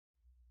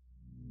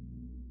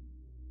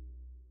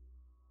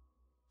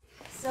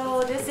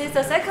is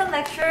the second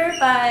lecture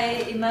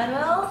by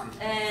Emanuel,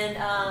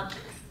 and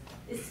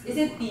is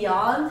it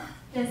beyond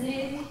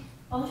density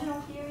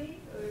functional theory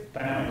or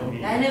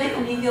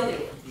dynamical mean field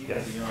theory?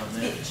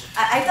 Yes.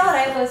 I thought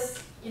I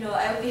was,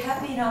 I would be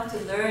happy enough to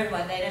learn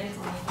what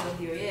dynamical mean field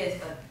theory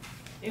is, but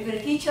you're going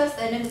to teach us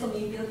dynamical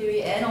mean field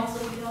theory and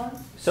also beyond?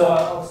 So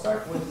I'll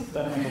start with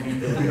dynamical mean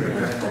field theory.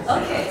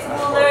 Okay, so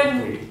we'll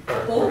learn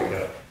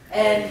both.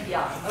 And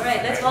yeah, all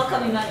right, let's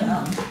welcome Emanuel.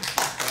 All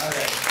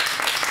right.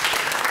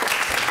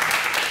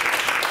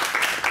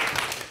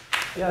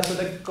 Yeah, so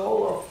the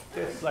goal of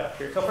this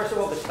lecture, so first of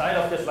all, the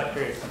style of this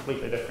lecture is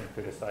completely different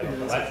to the style of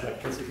the last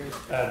lecture.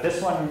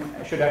 This one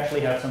should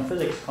actually have some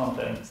physics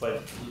content,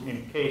 but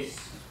in case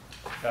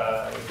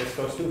this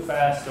goes too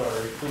fast or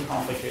too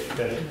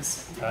complicated,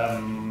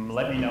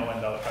 let me know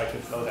and I'll try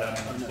to slow down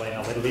and explain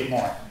a little bit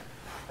more.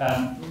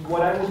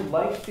 What I would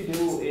like to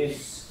do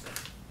is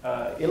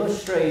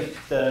illustrate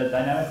the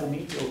dynamical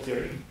mean field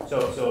theory.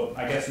 So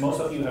I guess most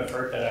of you have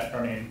heard that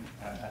acronym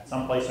at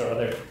some place or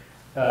other.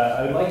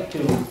 I would like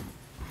to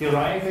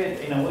derive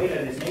it in a way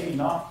that is maybe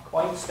not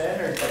quite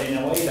standard, but in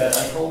a way that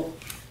I hope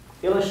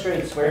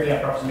illustrates where the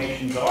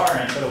approximations are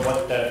and sort of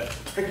what the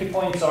tricky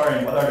points are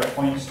and what are the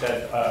points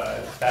that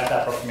that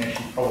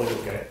approximation probably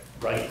will get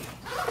right.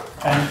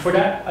 And for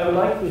that, I would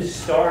like to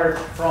start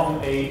from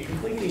a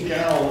completely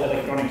general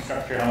electronic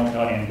structure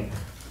Hamiltonian,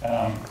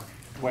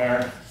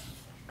 where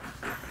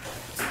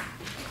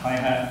I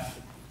have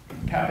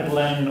capital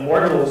N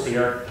orbitals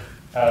here,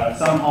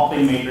 some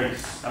hopping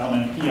matrix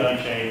element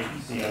Pij,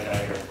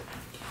 Cij, or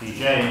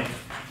Cj,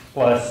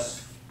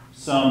 plus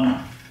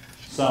some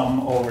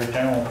over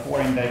general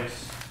 4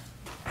 index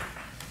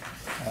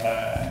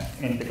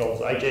integrals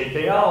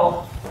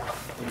ijkl,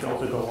 which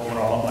also go over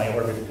all of my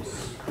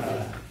orbitals.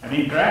 An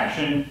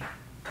interaction,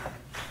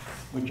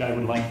 which I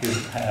would like to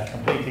have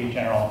completely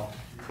general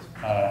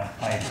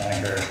I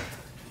dagger,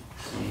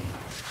 C,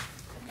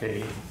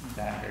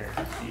 dagger,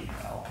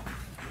 CL,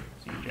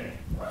 CJ.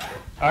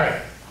 All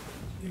right.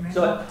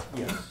 So,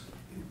 yes.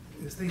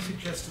 As they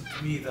suggested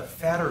to me, the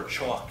fatter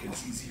chalk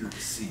is easier to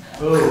see.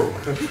 Oh.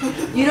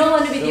 You don't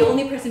want to be the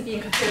only person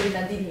being considered in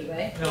Nandini,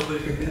 right? No,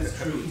 but it is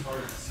true. It's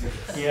hard to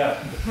see.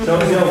 Yeah. So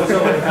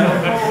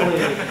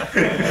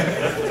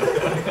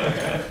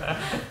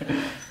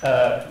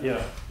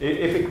yeah.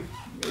 If it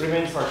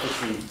remains hard to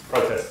see,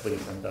 protest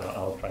please, and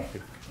I'll try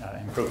to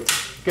improve.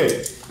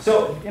 Good.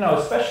 So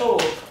special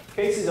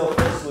cases of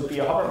this would be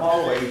a Hubbard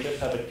model where you just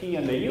have a T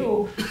and a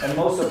U, and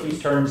most of these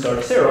terms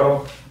are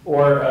 0,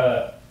 or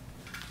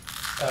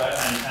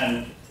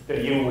and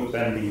the U would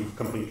then be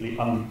completely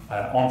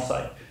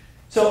on-site.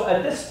 So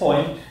at this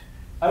point,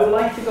 I would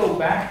like to go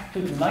back to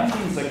the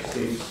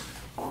 1960s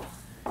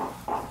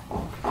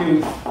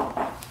to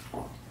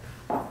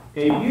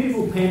a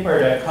beautiful paper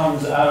that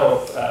comes out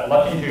of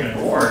Luttinger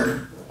and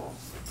Ward,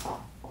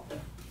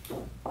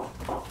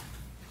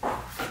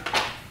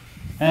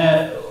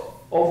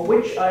 of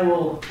which I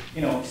will,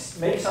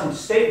 make some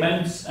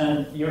statements,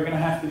 and you're going to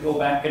have to go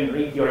back and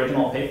read the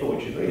original paper,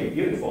 which is really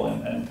beautiful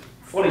and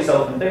fully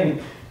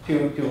self-contained,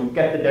 to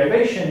get the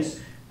derivations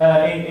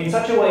in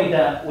such a way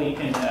that we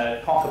can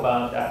talk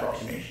about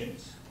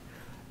approximations.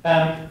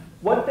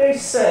 What they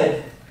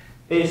said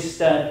is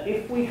that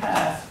if we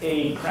have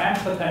a grand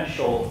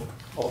potential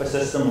of a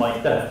system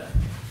like that,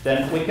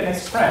 then we can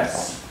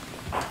express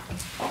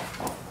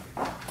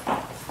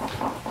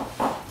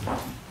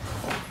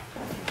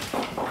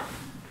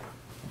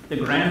the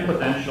grand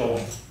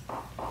potential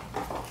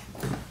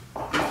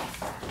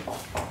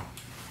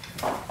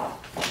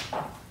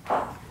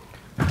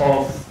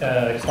of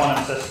a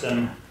quantum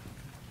system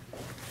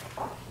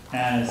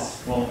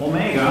as, well,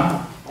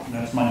 omega,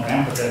 that's my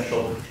grand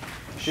potential,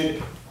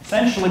 should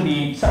essentially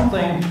be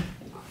something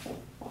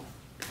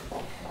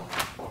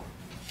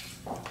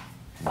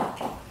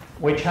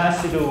which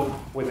has to do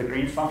with the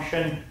Green's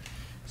function,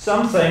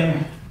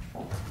 something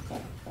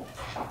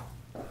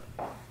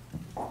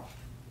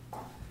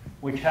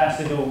which has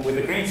to do with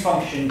the Green's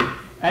function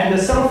and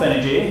the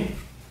self-energy,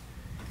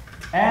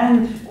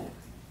 and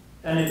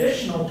an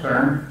additional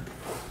term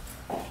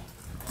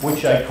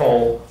which I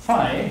call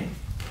phi,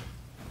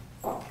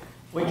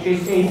 which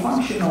is a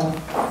function of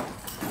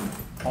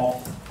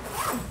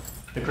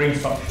the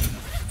Green's function.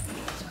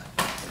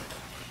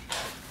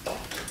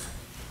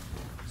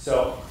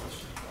 So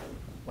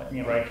let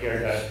me write here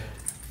that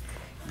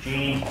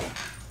G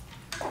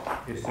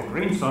is the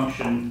Green's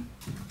function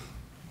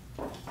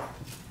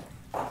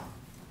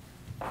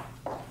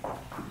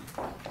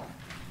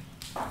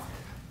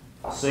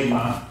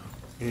sigma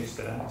is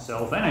the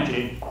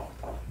self-energy,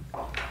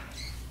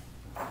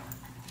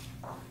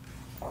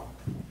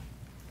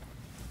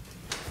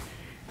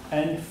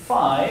 and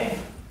phi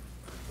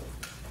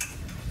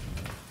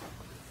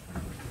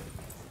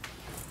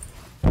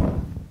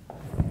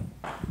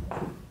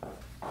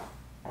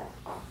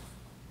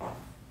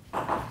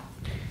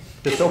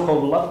the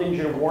so-called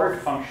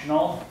Luttinger-Ward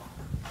functional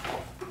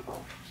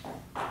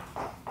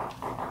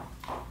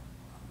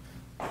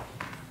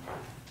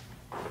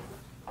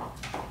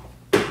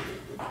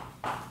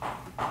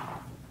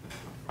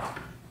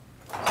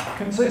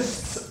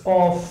consists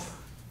of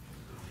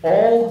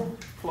all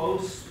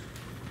closed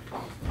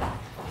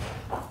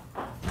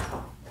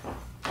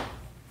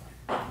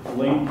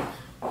linked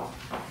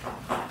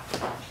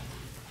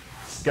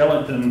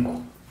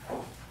skeleton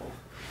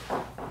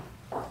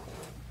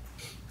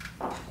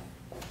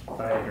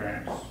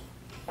diagrams.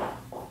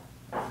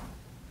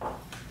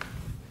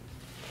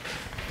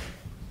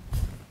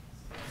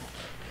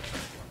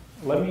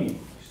 Let me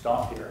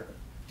stop here.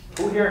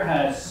 Who here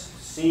has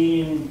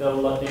seen the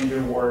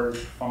Luttinger word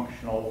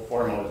functional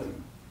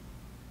formalism?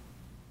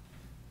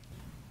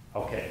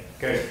 Okay,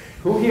 good.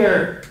 Who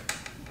here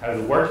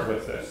has worked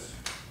with this?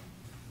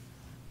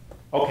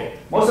 Okay,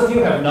 most of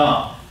you have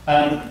not.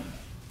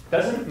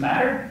 Doesn't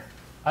matter.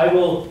 I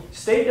will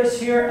state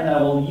this here and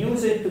I will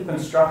use it to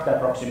construct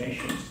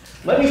approximations.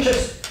 Let me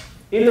just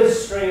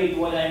illustrate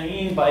what I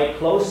mean by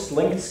closed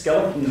linked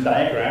skeleton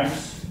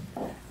diagrams.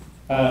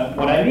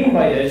 What I mean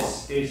by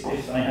this is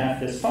if I have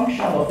this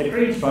functional of the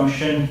Green's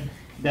function,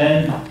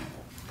 then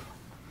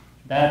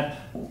that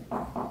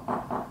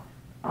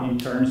in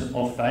terms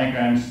of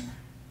diagrams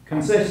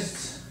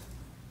consists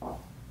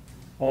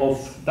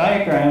of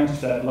diagrams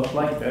that look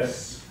like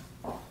this,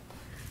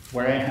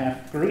 where I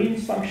have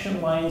Green's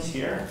function lines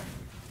here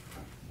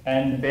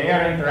and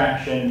their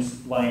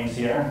interactions lines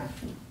here,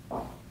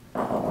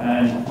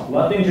 and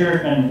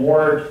Luttinger and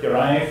Ward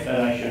derived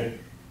that I should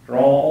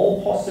draw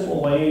all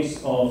possible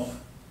ways of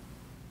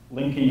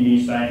linking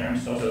these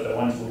diagrams. Those are the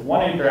ones with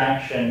one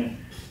interaction,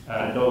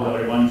 those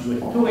are the ones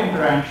with two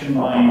interaction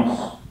lines.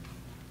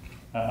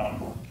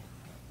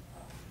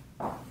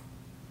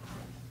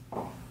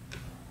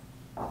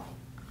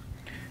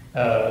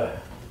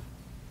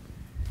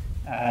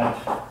 Add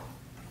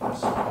a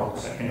so-called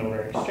second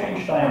order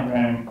exchange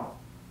diagram.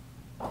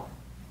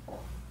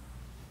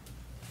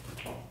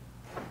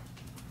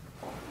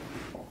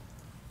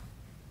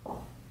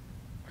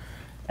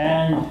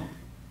 And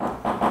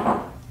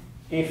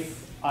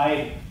if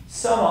I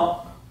sum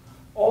up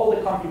all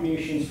the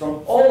contributions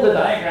from all the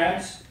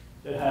diagrams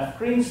that have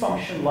Green's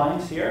function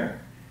lines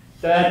here,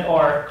 that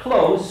are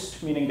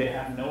closed, meaning they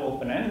have no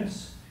open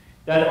ends,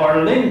 that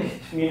are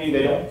linked, meaning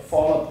they don't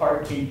fall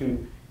apart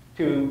into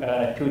two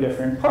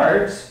different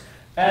parts,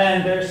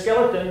 and their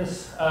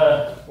skeletons,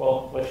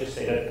 well, let's just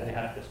say that they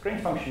have this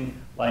Green's function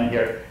line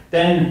here,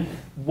 then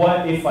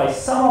what if I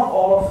sum up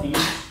all of these,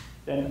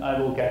 then I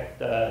will get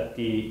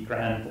the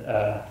grand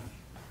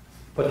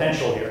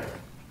potential here.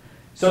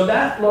 So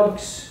that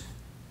looks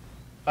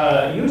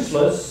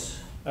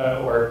useless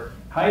or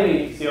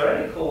highly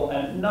theoretical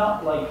and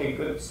not like a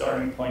good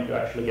starting point to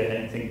actually get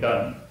anything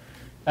done.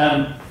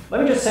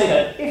 Let me just say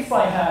that if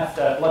I have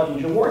that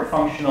Luttinger word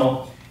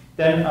functional,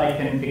 then I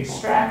can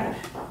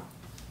extract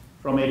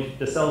from it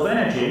the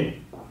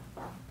self-energy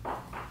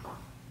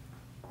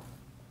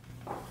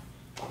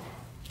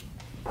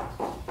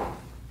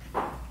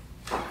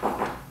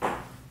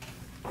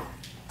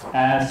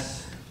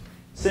as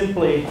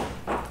simply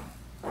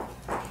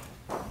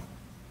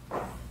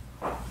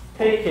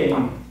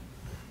taking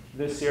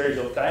this series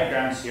of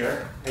diagrams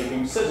here,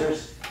 taking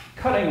scissors,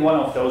 cutting one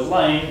of those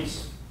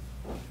lines,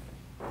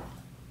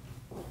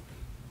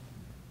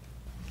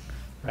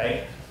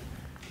 right?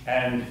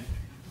 And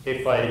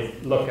if I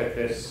look at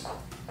this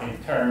in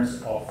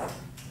terms of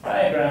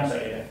diagrams, I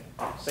get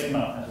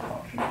sigma as a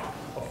function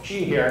of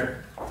G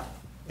here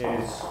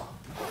is,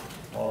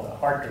 well, the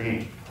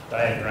Hartree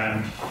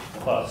diagram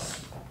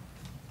plus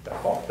the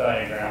Fock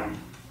diagram.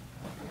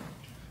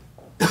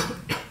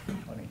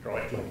 Let me draw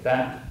it like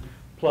that.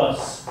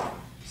 Plus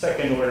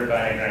second order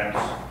diagrams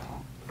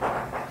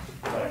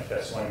like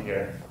this one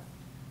here.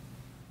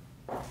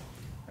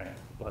 Right,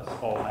 plus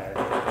all higher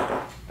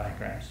order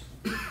diagrams.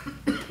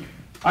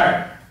 All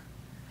right.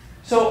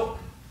 So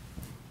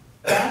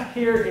that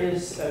here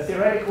is a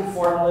theoretical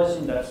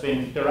formalism that's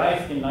been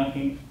derived in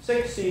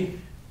 1960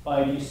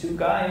 by these two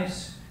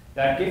guys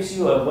that gives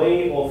you a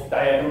way of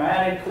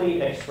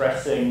diagrammatically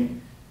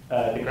expressing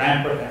the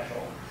grand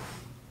potential.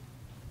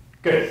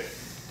 Good.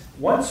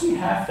 Once we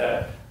have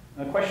that,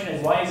 the question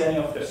is, why is any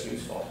of this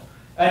useful?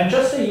 And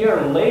just a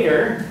year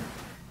later,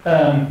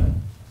 Baim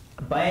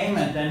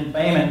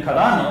and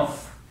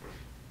Karanov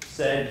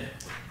said,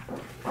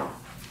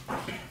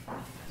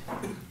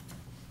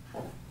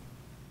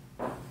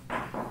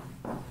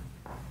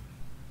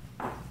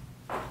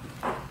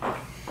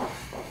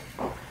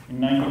 in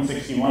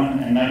 1961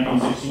 and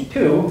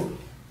 1962,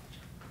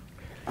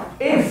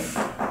 if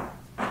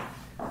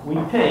we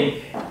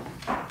take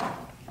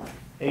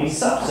a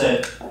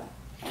subset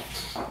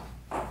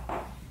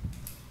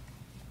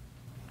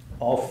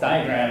of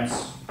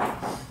diagrams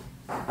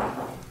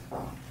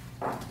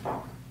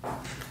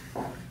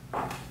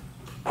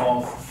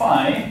of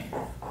phi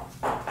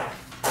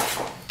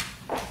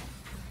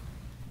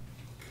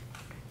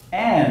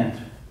and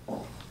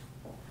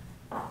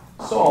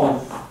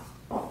solve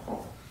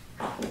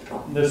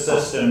the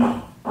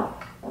system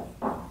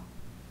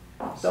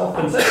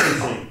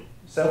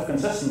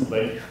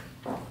self-consistently,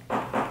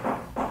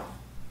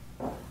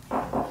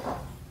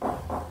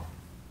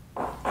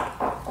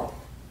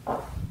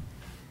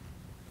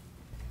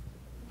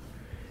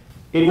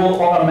 it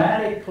will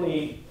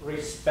automatically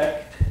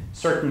respect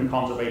certain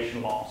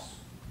conservation laws.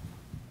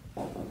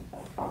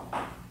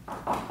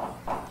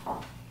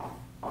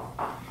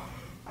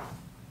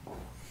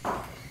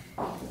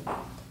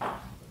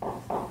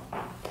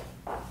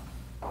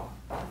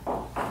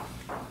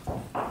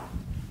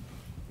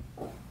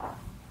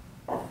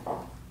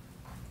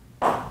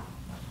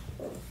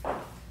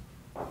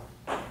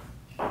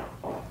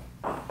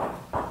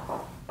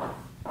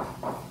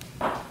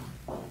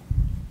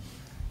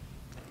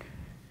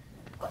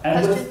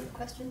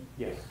 Question?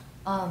 Yes.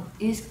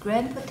 Is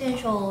grand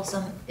potential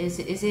is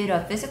it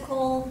a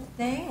physical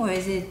thing, or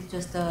is it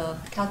just a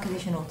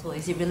calculational tool?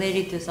 Is it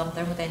related to some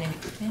thermodynamic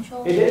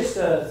potential? It is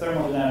the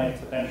thermodynamic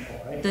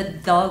potential, right?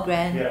 The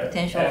grand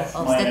potential F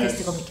of minus,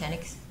 statistical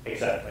mechanics.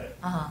 Exactly.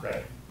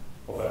 Right.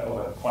 Of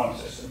a quantum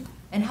system.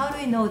 And how do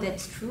we know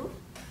that's true?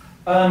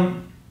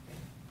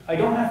 I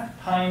don't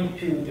have time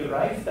to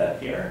derive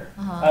that here,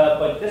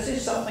 but this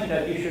is something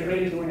that you should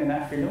really do in an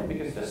afternoon,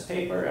 because this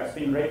paper has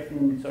been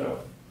written sort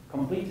of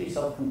completely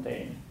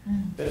self-contained.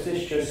 This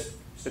is just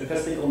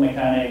statistical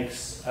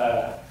mechanics,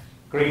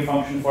 green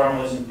function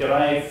formulas, and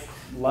derived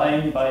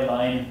line by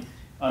line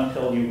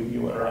until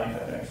you arrive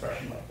at an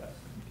expression like this.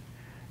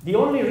 The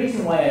only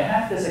reason why I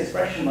have this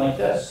expression like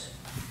this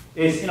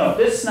is,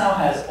 this now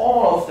has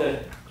all of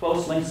the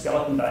close-linked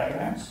skeleton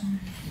diagrams.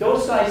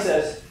 Those guys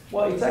says,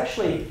 well, it's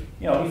actually,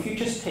 if you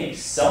just take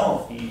some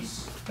of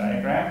these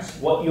diagrams,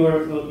 what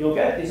you'll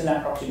get is an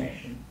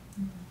approximation,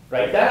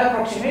 right? That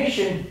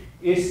approximation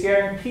is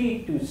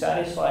guaranteed to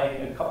satisfy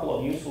a couple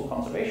of useful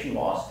conservation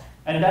laws,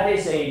 and that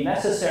is a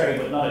necessary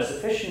but not a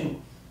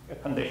sufficient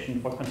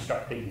condition for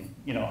constructing,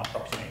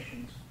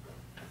 approximations.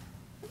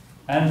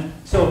 And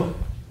so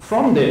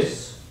from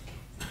this,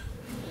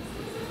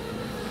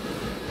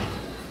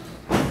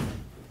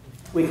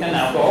 we can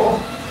now go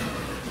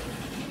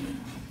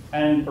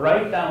and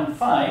write down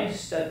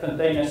phis that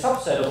contain a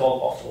subset of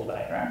all possible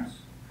diagrams.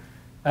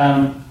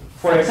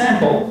 For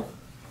example,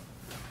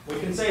 we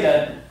can say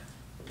that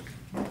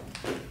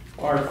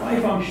our phi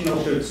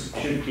functional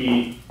should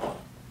be the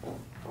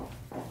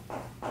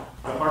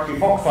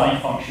Hartree-Fock phi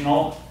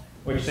functional,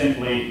 which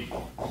simply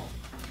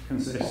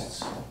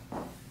consists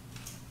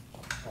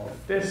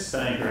of this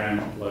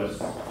diagram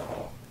plus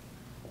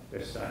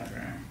this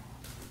diagram.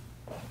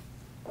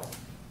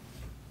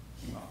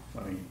 Well,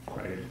 let me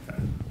write it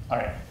down. All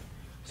right.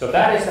 So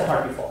that is the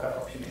Hartree-Fock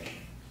approximation.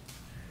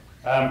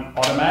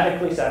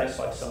 Automatically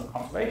satisfies some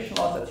conservation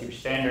laws. That's your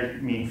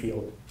standard mean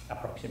field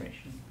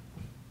approximation.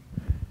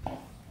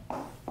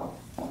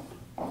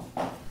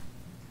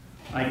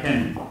 I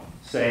can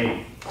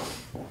say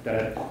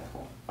that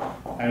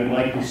I would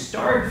like to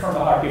start from the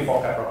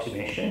Hartree-Fock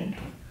approximation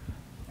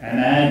and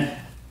add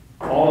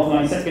all of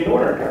my second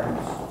order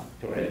terms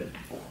to it.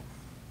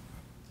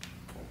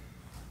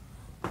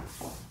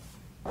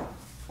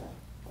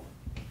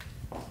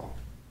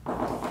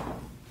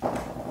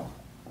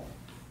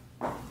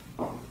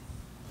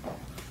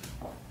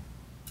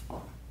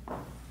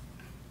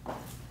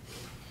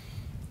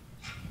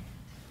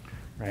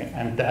 Right,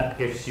 and that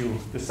gives you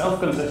the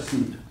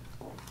self-consistent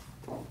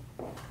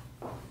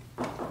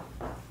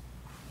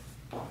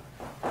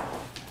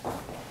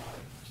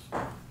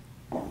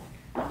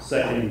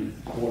second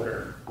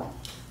order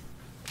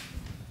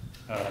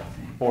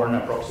Born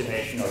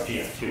approximation, or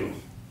GF2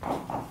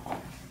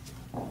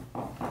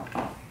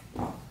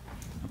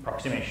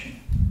 approximation.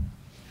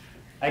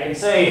 I can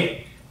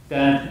say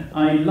that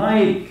I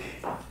like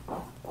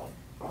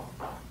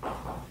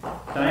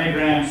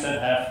diagrams that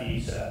have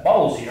these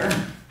bubbles here.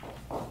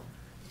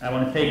 I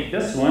want to take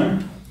this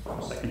one,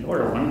 the second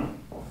order one,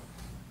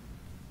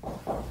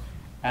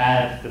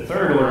 add the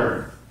third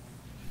order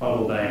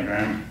bubble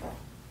diagram,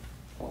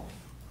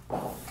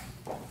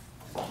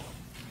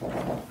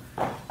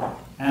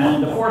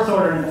 and the fourth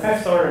order, and the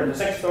fifth order, and the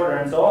sixth order,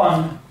 and so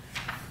on.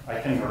 I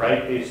can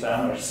write these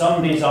down or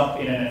sum these up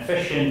in an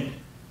efficient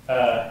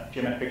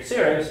geometric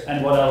series,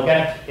 and what I'll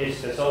get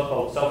is the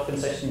so-called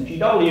self-consistent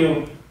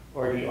GW,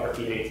 or the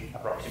RTA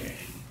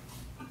approximation.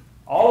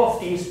 All of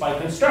these, by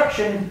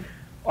construction,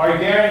 are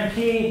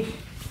guaranteed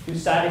to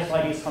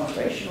satisfy these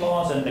conservation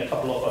laws and a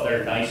couple of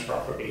other nice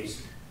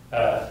properties,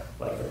 like,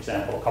 for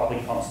example,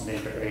 coupling constant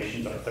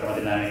integrations or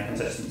thermodynamic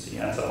consistency,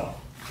 and so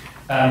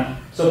on.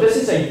 So this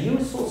is a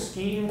useful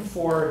scheme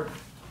for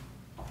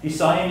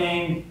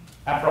designing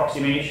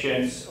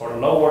approximations or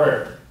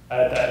lower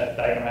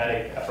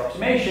diagrammatic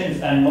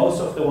approximations, and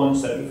most of the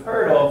ones that we've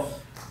heard of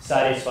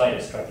satisfy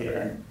this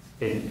criterion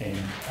in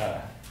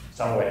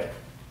some way.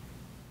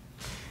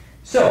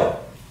 So,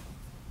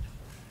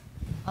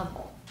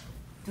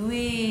 do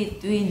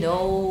we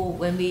know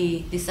when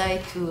we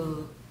decide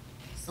to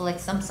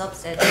select some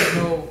subset, to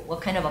know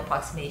what kind of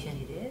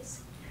approximation it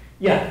is?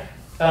 Yeah.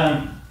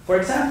 For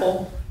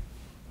example,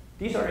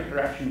 these are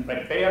interaction,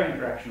 like they are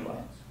interaction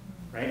lines,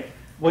 right?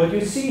 What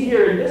you see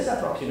here in this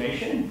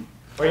approximation,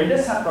 or in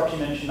this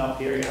approximation up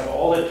here, you have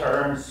all the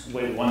terms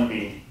with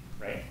 1B,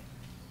 right?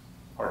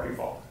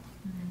 Hartree-Fock.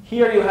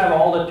 Here you have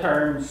all the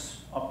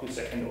terms up to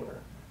second order.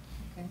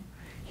 Okay.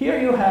 Here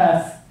you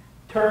have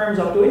terms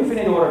up to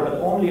infinite order, but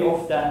only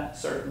of that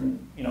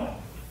certain,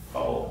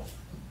 bubble.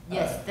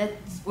 Yes,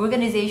 that's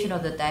organization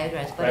of the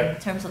diagrams, but Right.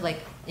 in terms of like,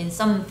 in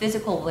some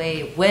physical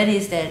way, when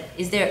is that,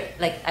 is there,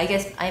 like, I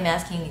guess I'm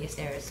asking, is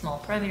there a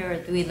small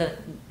parameter, do we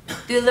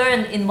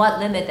learn in what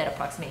limit that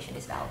approximation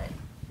is valid?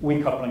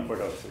 We coupling for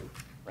those two,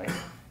 right?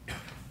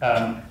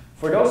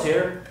 For those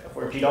here,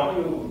 for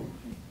GW,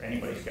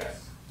 anybody's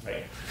guess,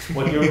 right?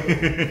 What you're,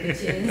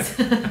 Which is?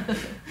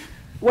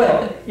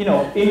 well,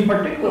 in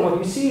particular, what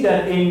you see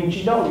that in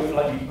GW,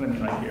 let me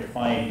write here,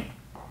 find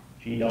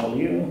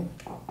GW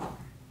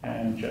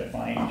and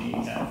find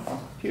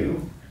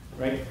GF2,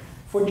 right?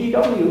 For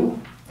GW,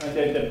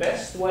 the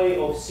best way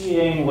of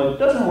seeing what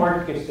doesn't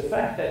work is the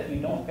fact that you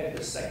don't get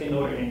the second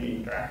order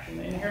interaction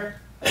in here.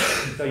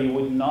 So you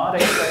would not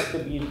expect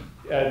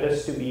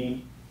this to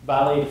be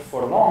valid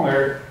for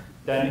longer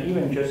than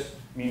even just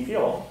mean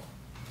field,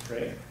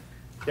 right?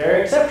 There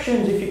are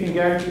exceptions if you can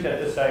guarantee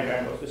that this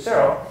diagram goes to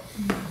 0,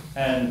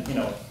 and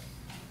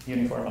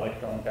uniform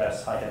electron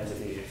gas high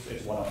density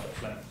is one of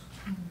those limits.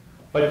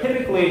 But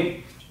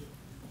typically,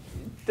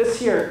 this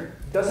here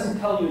doesn't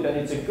tell you that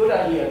it's a good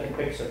idea to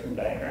pick certain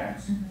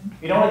diagrams.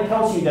 It only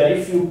tells you that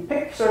if you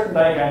pick certain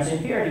diagrams in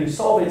here, you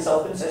solve it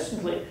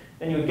self-consistently,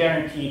 then you're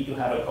guaranteed to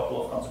have a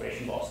couple of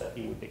conservation laws that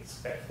you would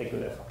expect a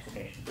good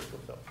approximation to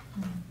fulfill.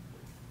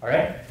 All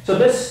right? So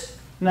this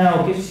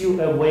now gives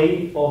you a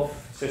way of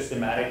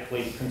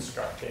systematically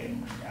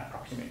constructing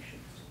approximations.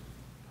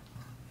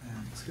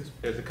 Excuse me.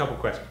 There's a couple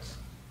questions.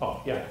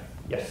 Oh, yeah.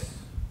 Yes.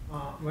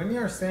 When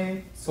you're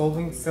saying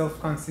solving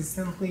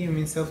self-consistently, you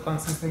mean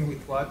self-consistent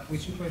with what?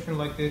 Which equation,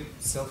 like the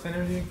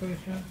self-energy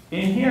equation?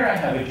 In here I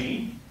have a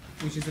G.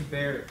 Which is a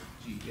bare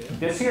G, yeah?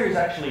 This here is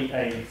actually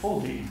a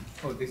full G.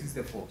 Oh, this is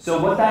the full.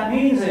 So what that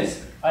means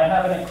is I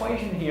have an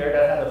equation here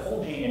that has a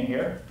full G in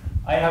here.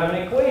 I have an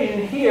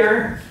equation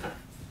here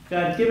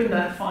that, given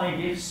that phi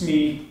gives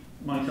me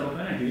my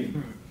self-energy,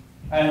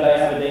 and I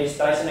have a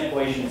Dyson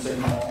equation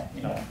sigma,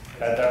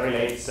 that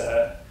relates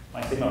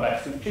my sigma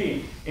back to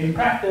G. In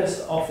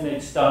practice, often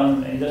it's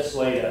done in this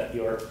way, that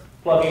you're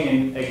plugging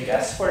in a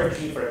guess for a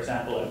G, for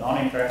example, a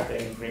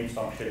non-interacting Green's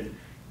function.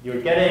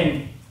 You're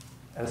getting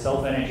a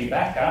self-energy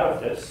back out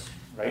of this,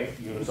 right?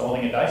 You're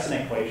solving a Dyson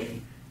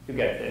equation to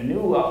get a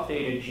new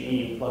updated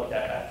G, you plug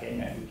that back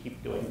in, and you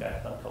keep doing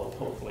that until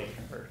hopefully it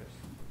converges.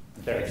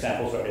 There are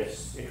examples where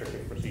this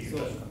iterative procedure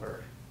doesn't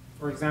converge.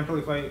 For example,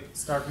 if I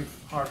start with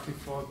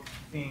R2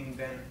 thing,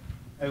 then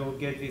I will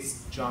get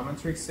this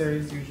geometric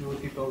series. Usually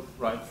people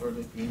write for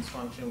the Green's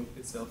function with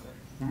itself.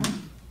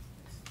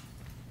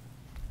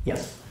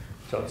 Yes.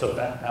 So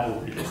that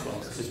will be this one.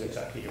 This is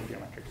exactly your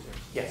geometric series.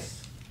 Yes.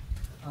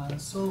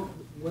 So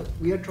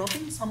we are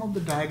dropping some of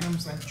the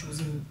diagrams and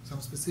choosing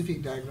some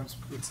specific diagrams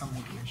with some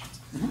motivations.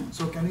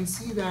 So can you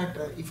see that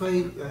if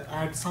I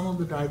add some of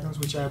the diagrams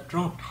which I have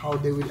dropped, how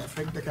they will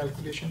affect the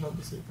calculation of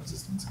the state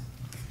consistency?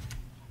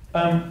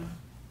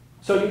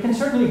 So you can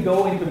certainly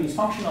go into these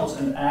functionals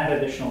and add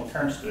additional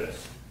terms to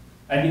this.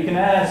 And you can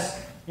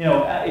ask,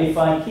 if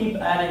I keep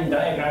adding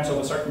diagrams of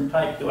a certain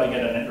type, do I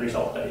get a net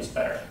result that is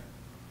better?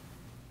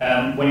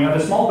 When you have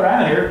a small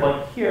parameter,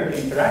 like here,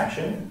 the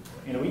interaction,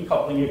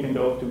 coupling, you can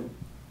go to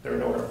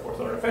third order, fourth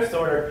order, fifth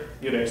order.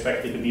 You'd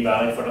expect it to be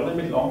valid for a little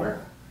bit longer.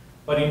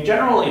 But in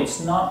general, it's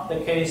not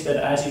the case that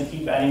as you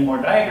keep adding more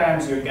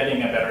diagrams, you're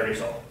getting a better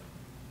result.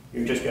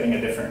 You're just getting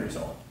a different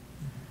result.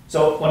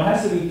 So one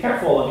has to be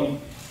careful. I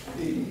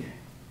mean,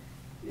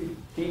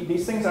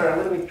 these things are a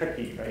little bit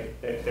tricky, right?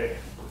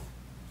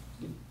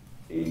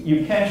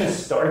 You can't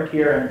just start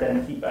here and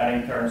then keep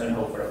adding terms and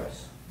hope for the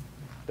best.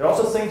 There are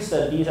also things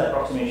that these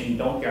approximations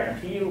don't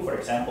guarantee you. For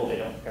example, they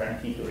don't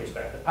guarantee to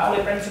respect the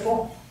Pauli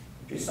principle,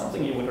 which is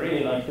something you would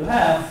really like to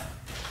have.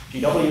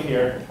 GW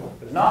here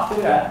does not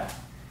do that,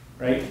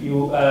 right?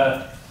 You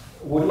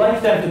would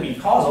like them to be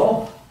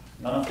causal.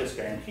 None of this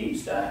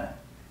guarantees that.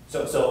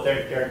 So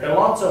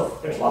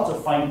there's lots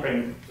of fine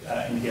print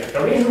in here.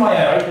 The reason why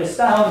I write this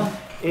down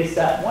is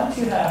that once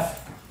you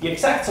have the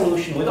exact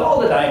solution with all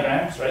the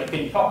diagrams, right, you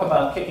can talk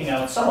about kicking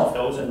out some of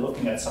those and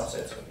looking at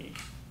subsets of these.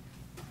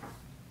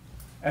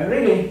 And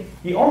really,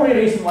 the only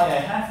reason why I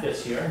have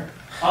this here,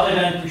 other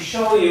than to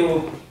show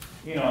you,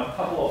 a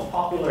couple of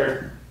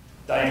popular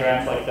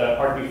diagrams like the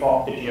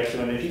RP-FOC, the GF2,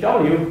 and the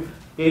GW,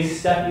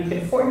 is that you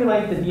can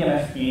formulate the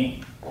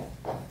DMFT,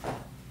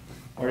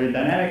 or the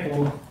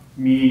dynamical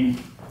mean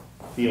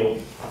field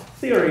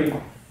theory,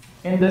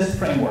 in this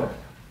framework.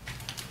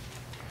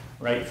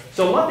 Right?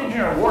 So what did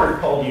your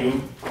word told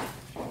you?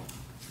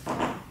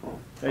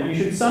 That you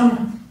should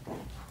sum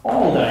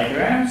all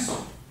diagrams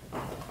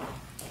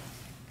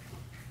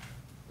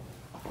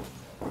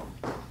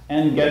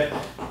and get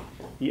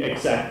the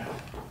exact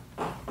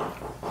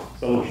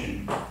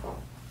solution.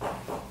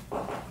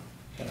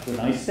 That's a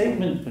nice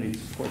statement, but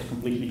it's of course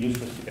completely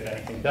useless to get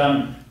anything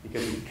done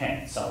because you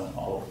can't sum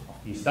all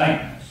of these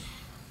diagrams.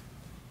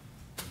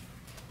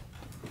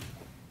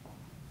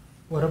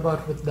 What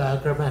about with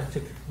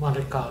diagrammatic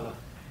Monte Carlo?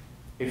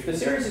 If the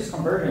series is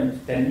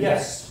convergent, then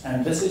yes,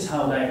 and this is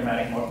how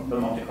diagrammatic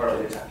Monte Carlo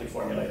is actually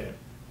formulated.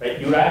 Right?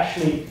 You're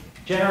actually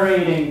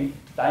generating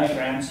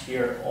diagrams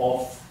here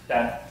of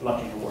that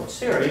longitudinal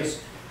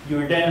series,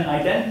 you're then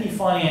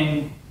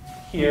identifying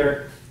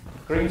here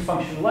Green's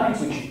function lines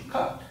which you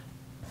cut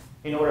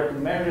in order to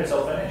measure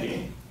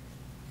self-energy.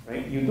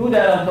 Right? You do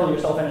that until your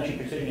self-energy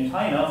precision is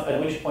high enough, at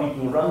which point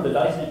you run the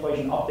Dyson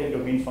equation, update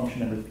your Green's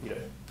function, and repeat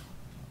it.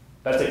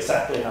 That's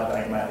exactly how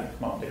diagrammatic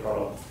Monte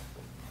Carlo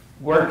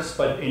works,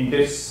 but in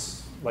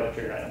this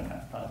lecture I don't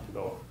have time to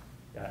go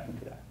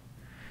into that.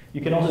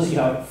 You can also see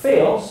how it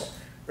fails.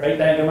 Right?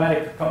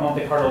 Diagrammatic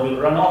Monte Carlo will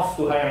run off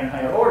to higher and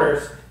higher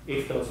orders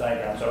if those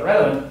diagrams are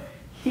relevant.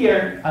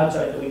 Here,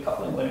 outside the weak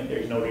coupling limit, there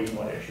is no reason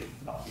why they should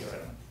not be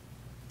relevant.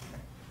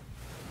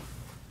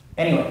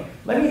 Anyway,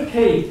 let me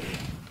take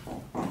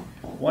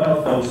one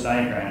of those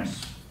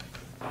diagrams,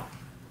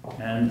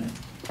 and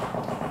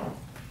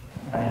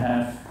I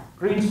have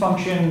Green's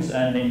functions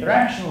and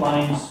interaction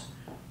lines.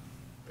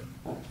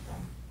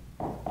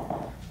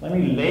 Let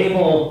me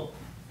label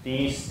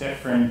these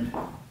different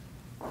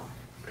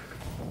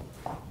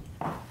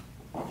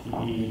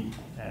T,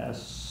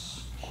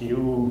 S,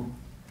 Q,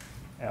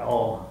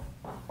 L,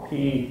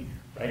 P,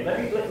 right?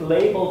 Let me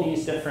label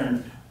these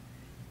different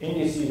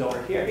indices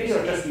over here. These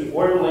are just the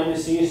orbital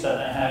indices that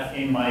I have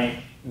in my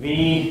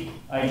V,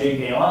 I, J,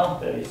 K, L,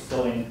 that is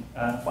still in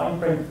fine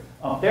print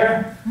up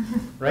there,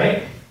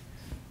 right?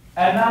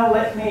 And now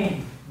let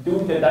me do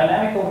the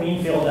dynamical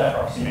mean field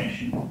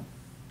approximation.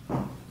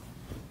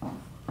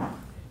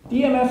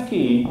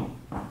 DMFT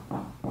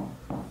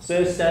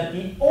says that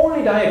the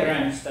only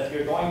diagrams that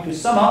you're going to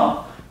sum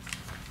up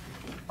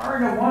are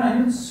the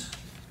ones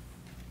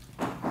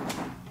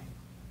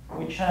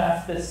which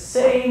have the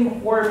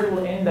same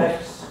orbital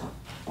index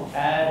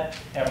at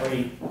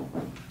every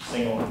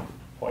single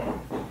point.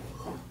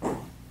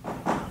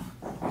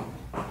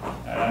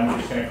 And I'm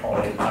just going to call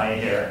it I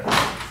here.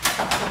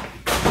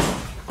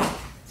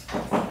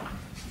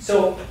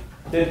 So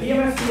the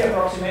DMFT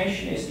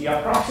approximation is the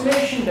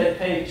approximation that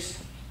takes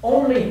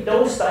only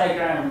those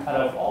diagrams out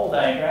of all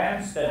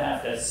diagrams that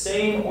have the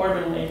same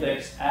orbital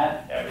index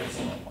at every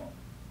single point.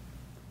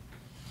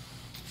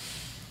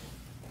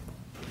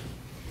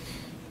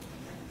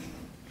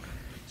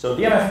 So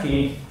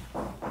DMFT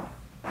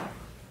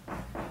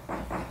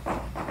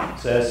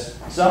says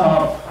sum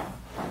up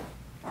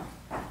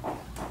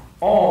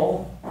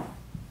all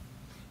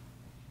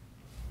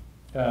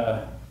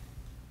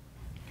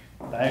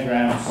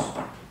diagrams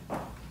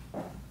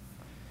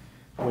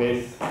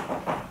with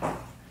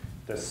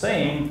the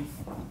same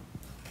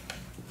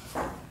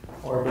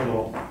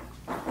orbital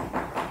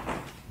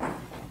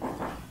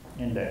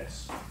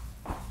index.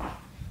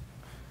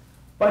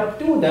 But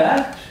do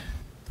that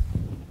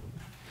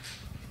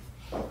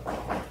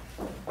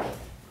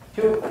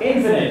to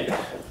infinite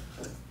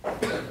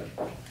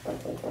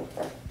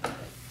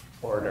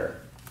order.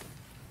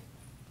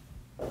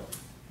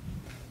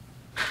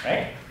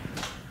 Right?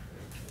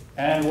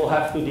 And we'll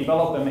have to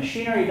develop a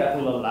machinery that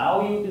will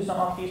allow you to sum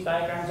up these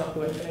diagrams up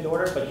to infinite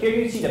order. But here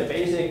you see the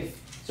basic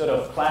sort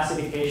of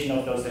classification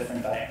of those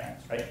different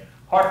diagrams, right?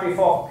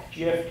 Hartree-Fock,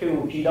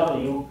 GF2,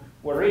 GW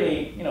were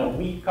really,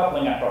 weak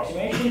coupling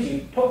approximations.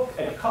 You took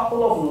a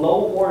couple of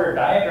low-order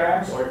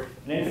diagrams or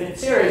an infinite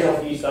series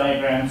of these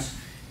diagrams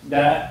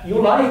that you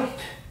liked,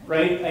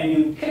 right? And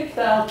you kicked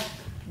out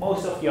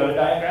most of the other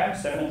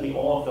diagrams, definitely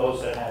all of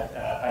those that had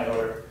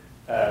high-order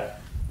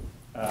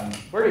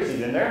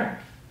vertices in there.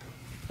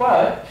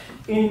 But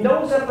in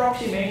those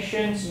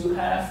approximations, you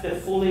have the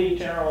fully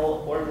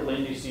general orbital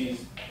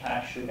indices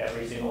attached to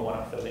every single one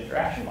of those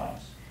interaction lines.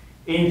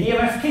 In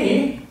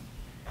DMFT,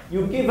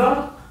 you give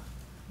up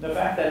the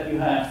fact that you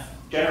have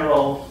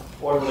general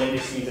orbital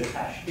indices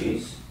attached to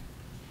these,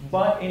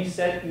 but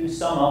instead you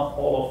sum up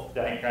all of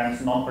the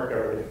diagrams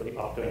non-perturbatively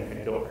up to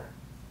infinite order.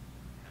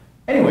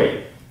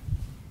 Anyway,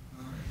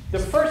 the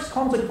first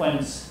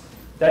consequence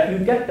that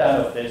you get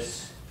out of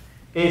this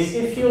is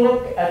if you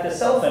look at the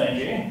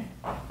self-energy,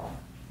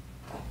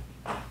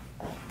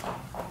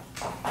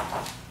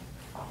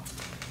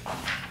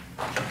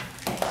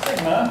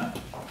 sigma,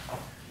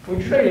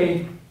 which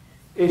really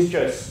is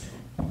just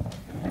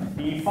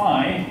d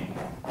phi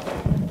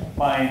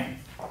by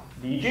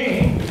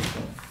dg.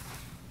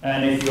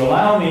 And if you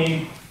allow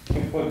me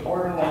to put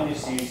orbital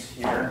indices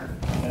here,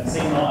 then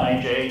sigma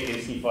ij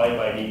is d phi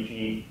by dg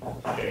ji.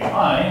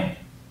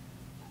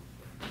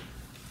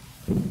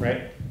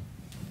 Right?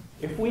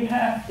 If we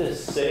have the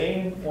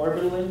same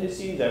orbital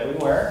indices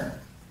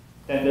everywhere,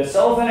 then the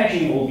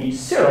self-energy will be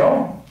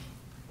 0.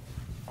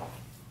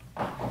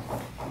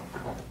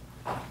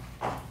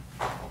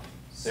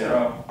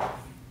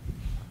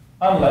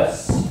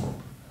 Unless,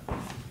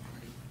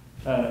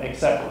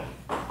 except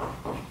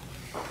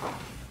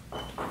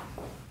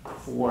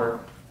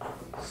for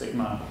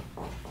sigma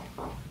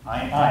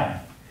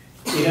I.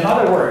 In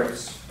other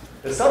words,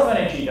 the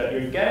self-energy that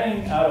you're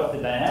getting out of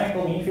the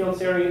dynamical mean field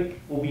theory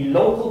will be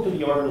local to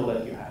the orbital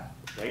that you have.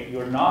 Right?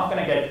 You're not going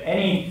to get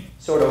any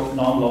sort of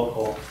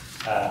non-local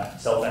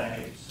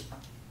self-energies.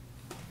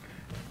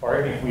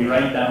 Or if we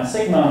write down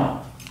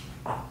sigma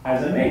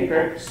as a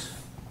matrix,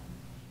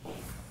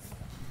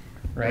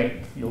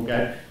 right, you'll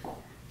get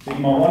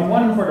sigma 1,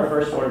 1 for the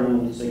first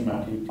orbital,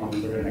 sigma 2, 2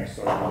 for the next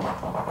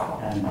orbital.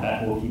 And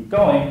that will keep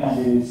going, and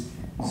it is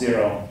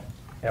 0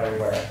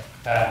 everywhere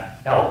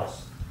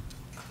else.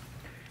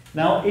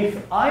 Now,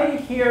 if I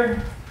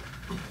here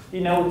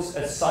denotes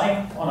a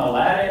site on a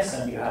lattice,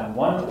 and you have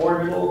one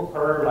orbital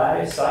per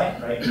lattice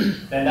site, right?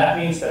 Then that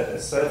means that the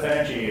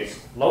self-energy is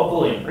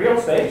local in real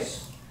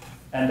space,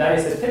 and that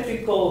is the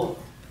typical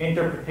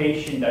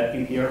interpretation that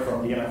you hear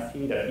from the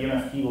MFT, that the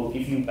MFT will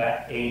give you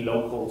back a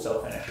local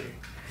self-energy.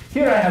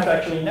 Here I have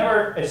actually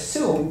never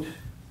assumed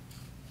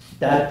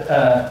that,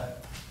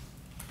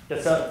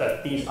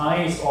 that these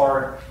i's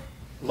are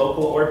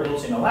local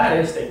orbitals in a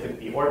lattice. They could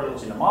be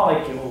orbitals in a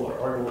molecule or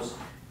orbitals,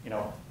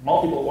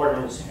 multiple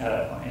orbitals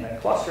in a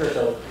cluster.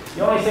 So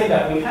the only thing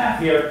that we have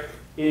here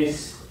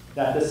is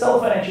that the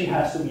self-energy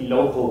has to be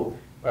local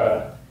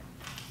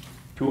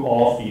to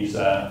all of these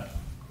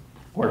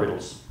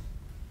orbitals.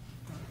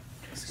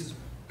 Excuse me.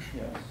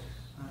 Yes.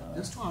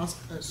 Just to ask,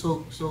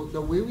 so the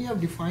way we have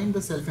defined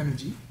the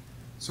self-energy,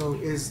 so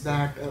is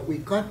that we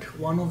cut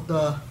one of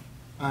the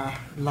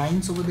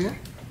lines over there,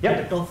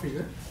 Yep. the top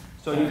figure.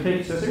 So you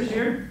take scissors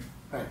here,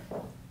 Right.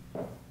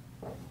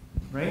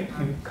 right?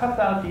 You cut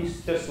out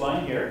this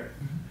line here,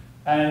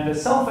 and the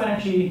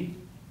self-energy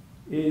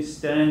is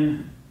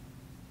then,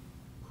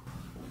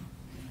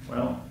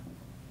 well,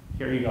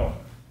 here you go,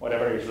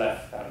 whatever is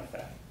left out of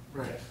that.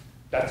 Right.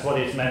 That's what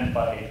is meant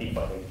by d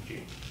by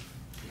g.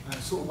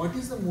 So what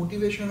is the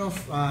motivation of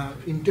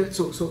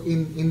so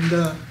in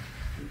the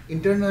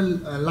internal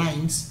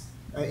lines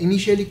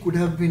initially could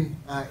have been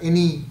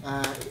any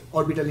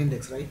orbital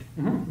index, right?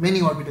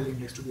 Many orbital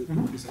index to be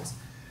precise.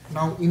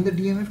 Now in the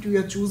DMFT we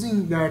are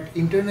choosing that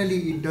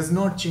internally it does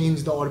not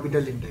change the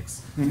orbital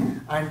index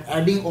and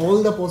adding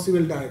all the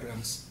possible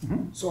diagrams.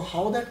 So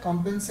how that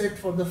compensate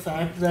for the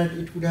fact that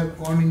it could have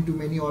gone into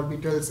many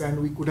orbitals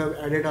and we could have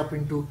added up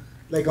into,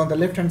 like on the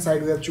left hand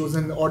side we have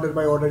chosen order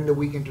by order in the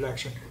weak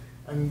interaction.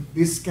 And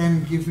this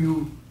can give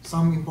you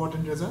some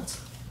important results?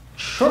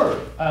 Sure.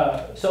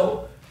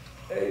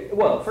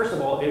 Well, first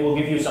of all, it will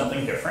give you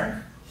something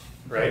different,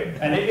 right?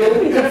 And it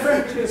will be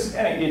different because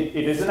it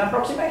is an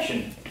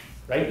approximation,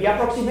 right? The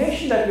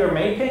approximation that you're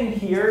making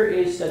here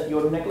is that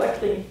you're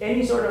neglecting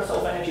any sort of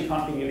self-energy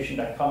contribution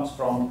that comes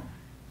from,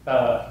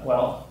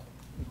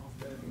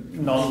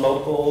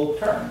 non-local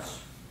terms.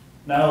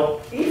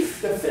 Now,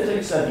 if the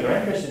physics that you're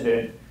interested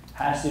in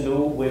has to do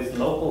with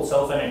local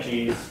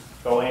self-energies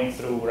going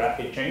through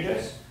rapid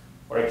changes,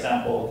 for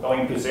example,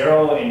 going to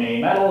 0 in a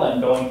metal and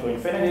going to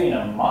infinity in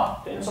a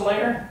Mott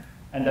insulator,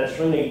 and that's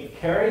really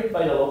carried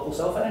by the local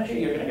self-energy,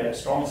 you're going to get a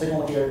strong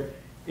signal here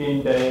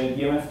in the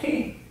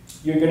DMFT.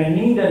 You're going to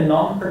need a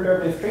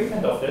non-perturbative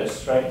treatment of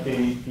this, right?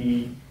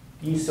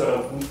 These sort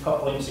of weak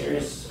coupling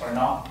series are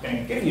not going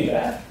to give you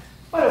that,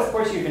 but of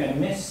course you're going to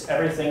miss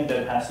everything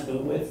that has to do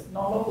with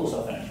non-local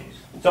self-energies.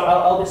 So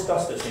I'll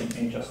discuss this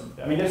in just a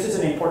bit. I mean, this is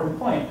an important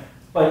point,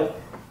 but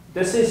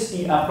this is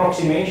the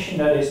approximation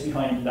that is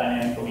behind the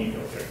dynamical mean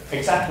field theory.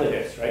 Exactly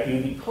this, right? You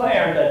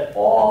declare that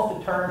all of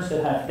the terms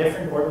that have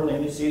different orbital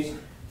indices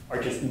are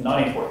just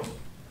not important.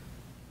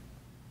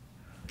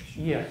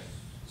 Yes.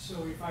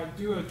 So if I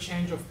do a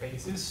change of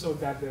basis so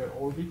that the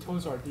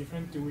orbitals are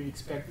different, do we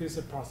expect this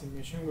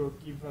approximation will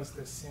give us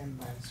the same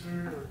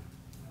answer?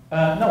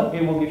 No,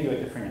 it will give you a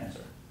different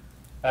answer.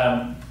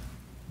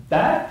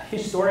 That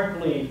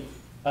historically,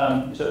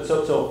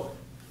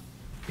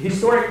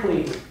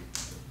 historically,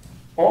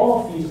 all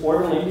of these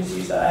orbital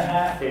indices that I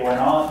have, they were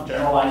not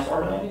generalized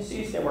orbital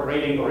indices. They were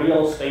really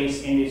real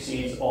space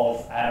indices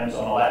of atoms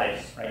on a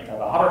lattice, right? You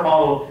have a Hubbard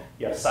model,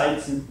 you have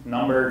sites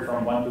numbered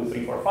from 1, 2,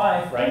 3, 4,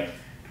 5, right?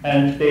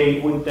 And they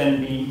would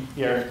then be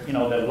here, the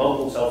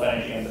local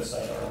self-energy in this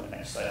site or on the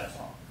next site and so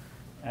on.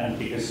 And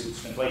because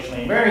it's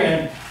inflationally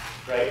invariant,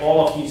 right,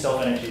 all of these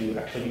self-energies would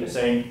actually be the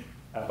same.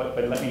 But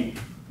let me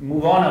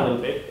move on a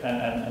little bit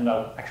and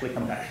I'll actually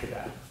come back to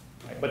that.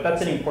 Right? But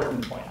that's an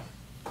important point.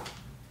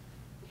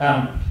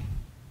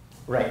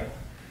 Right.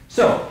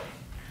 So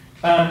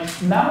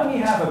now we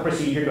have a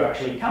procedure to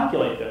actually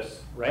calculate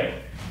this, right?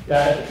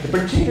 The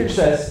procedure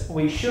says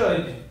we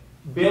should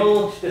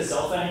build the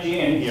self-energy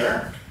in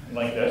here,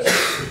 like this.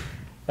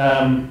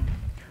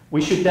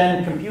 We should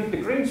then compute the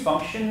Green's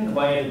function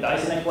via the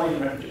Dyson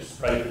equation, just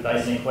write the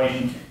Dyson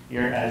equation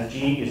here as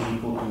G is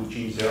equal to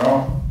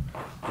G0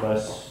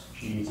 plus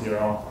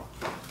G0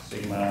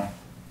 sigma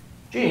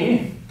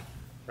G,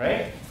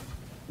 right?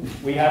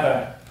 We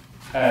have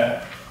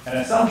an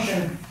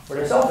assumption for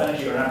the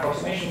self-energy or an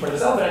approximation for the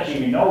self-energy.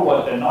 We know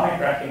what the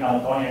non-interacting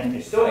Hamiltonian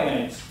is doing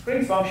and its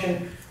Green's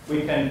function.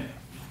 We can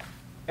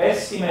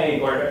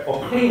estimate or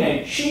obtain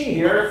a G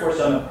here for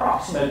some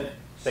approximate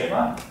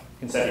sigma. You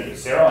can set it to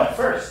 0 at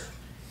first.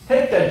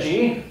 Take that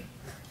G,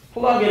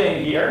 plug it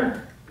in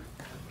here,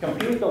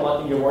 compute the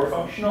Luttinger-Ward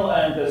functional,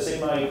 and the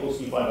sigma equals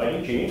d by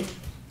dg.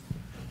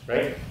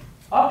 Right?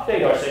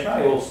 Update our sigma.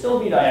 It will still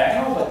be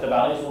diagonal, but the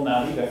values will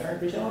now be different,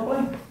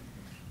 presumably.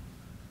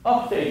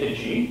 Update the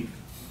G,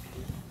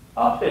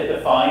 update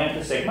the phi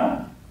into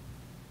sigma,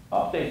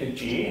 update the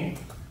G,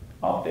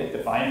 update the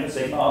phi and the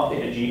sigma,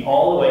 update the g,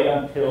 all the way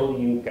until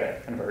you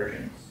get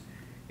convergence.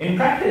 In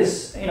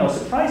practice,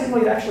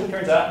 surprisingly, it actually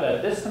turns out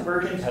that this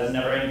convergence has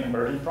never any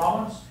convergence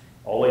problems.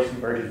 Always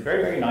converges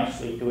very, very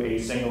nicely to a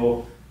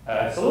single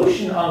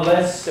solution,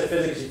 unless the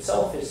physics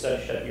itself is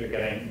such that you're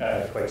getting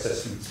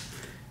coexistence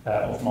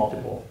of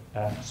multiple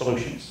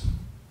solutions.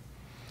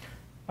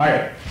 All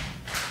right.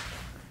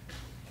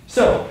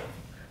 So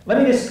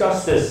let me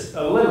discuss this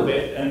a little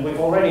bit, and we've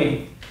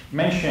already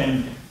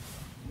mentioned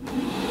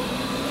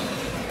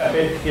a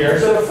bit here.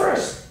 So the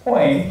first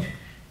point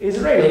is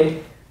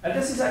really, and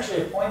this is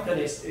actually a point that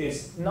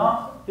is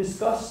not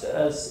discussed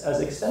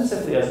as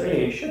extensively as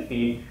really it should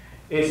be,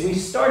 is we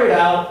started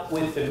out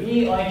with the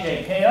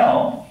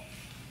Vijkl,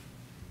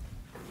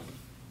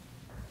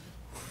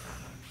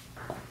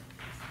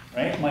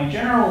 right, my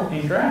general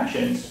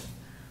interactions,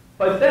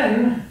 but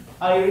then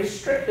I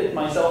restricted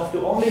myself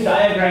to only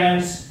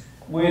diagrams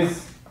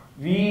with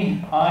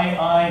VIII,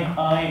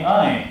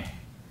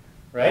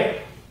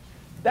 right?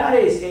 That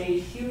is a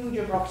huge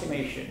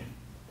approximation.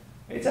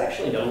 It's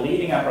actually the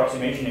leading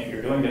approximation if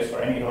you're doing this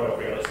for any sort of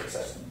realistic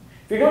system.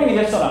 If you're doing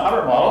this on a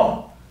Hubbard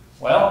model,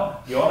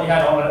 well, you only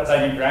had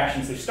on-side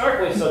interactions to start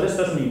with, so this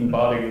doesn't even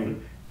bother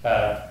you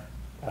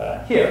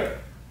here,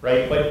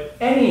 right? But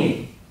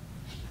any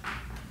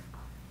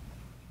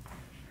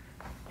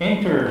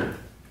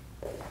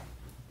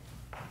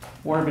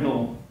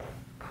inter-orbital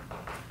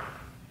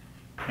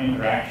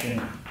interaction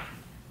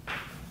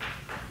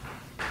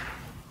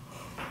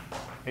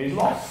is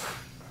lost.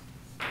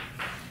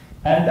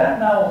 And that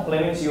now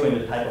limits you in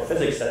the type of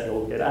physics that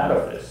you'll get out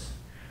of this.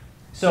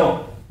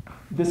 So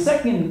the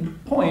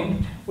second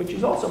point, which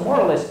is also more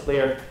or less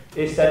clear,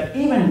 is that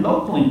even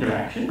local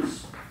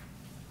interactions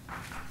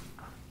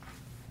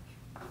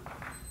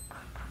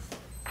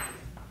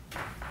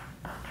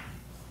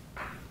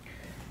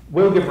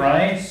will give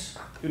rise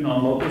to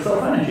non-local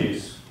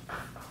self-energies.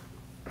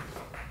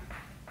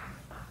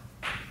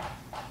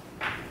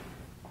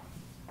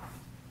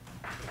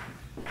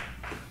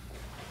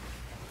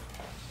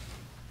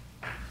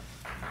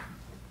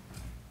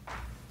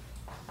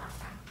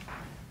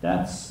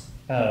 That's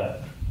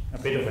a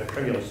bit of a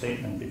trivial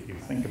statement if you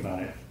think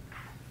about it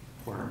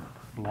for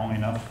long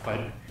enough, but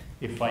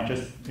if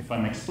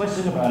I'm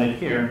explicit about it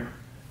here,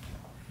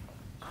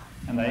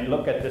 and I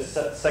look at this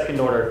second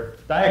order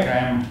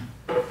diagram,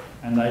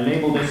 and I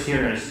label this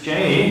here as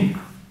J,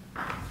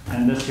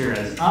 and this here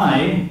as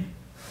I,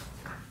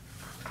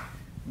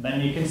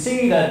 then you can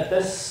see that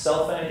this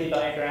self-energy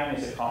diagram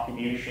is a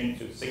contribution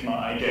to sigma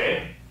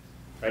ij,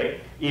 right?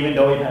 Even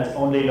though it has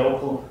only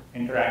local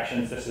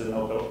interactions, this is a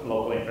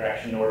local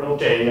interaction in orbital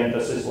J, and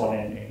this is one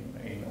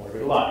in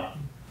orbital I,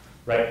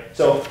 right?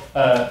 So,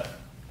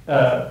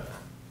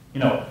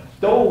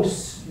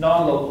 those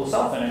non-local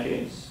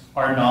self-energies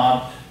are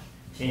not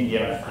in the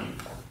MFT.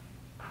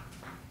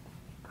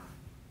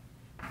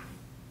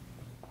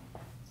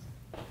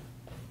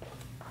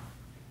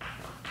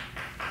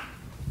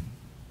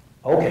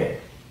 Okay,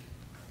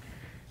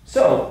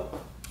 so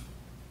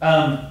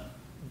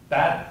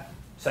that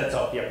sets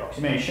up the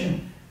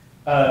approximation.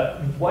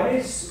 What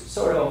is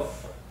sort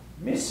of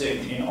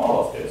missing in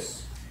all of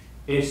this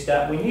is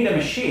that we need a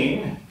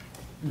machine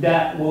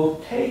that will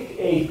take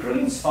a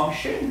Green's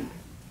function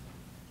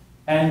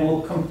and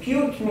will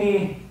compute for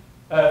me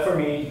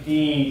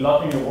the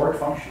Luttinger work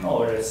function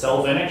or the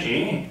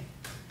self-energy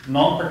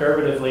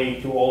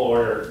non-perturbatively to all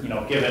order,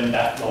 given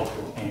that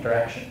local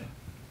interaction.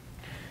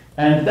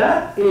 And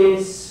that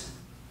is,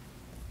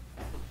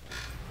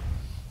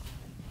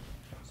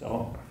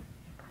 so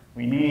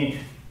we need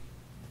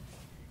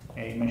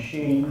a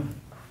machine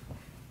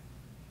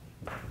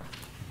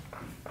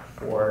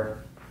for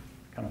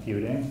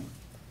computing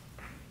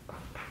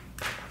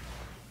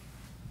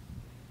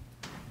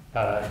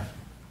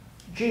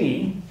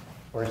G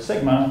or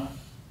sigma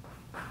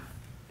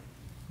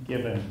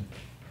given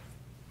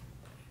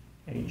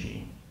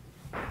AG.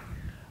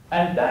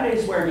 And that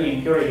is where the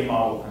impurity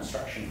model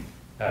construction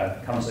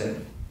comes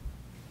in.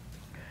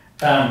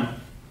 Let's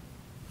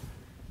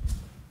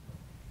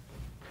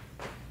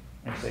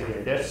say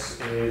here,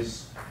 this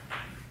is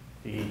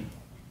the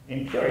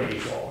impurity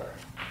solver.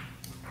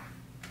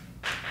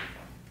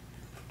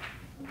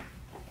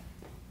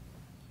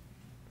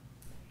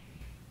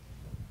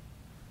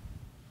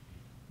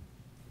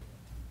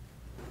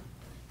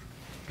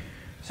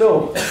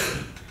 So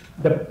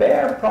the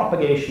bare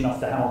propagation of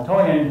the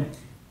Hamiltonian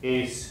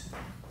is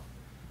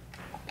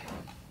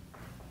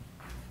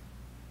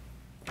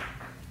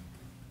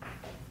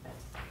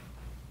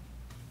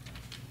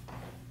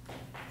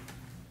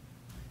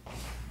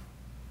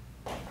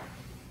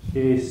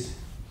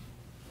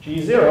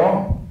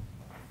G0,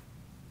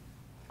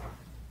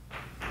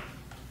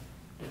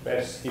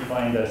 best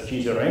defined as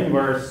G0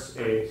 inverse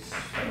is,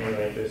 let me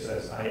write this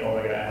as I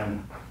omega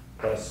m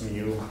plus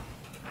mu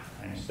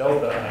times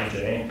delta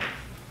ij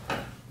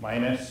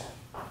minus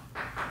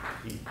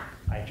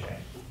ej.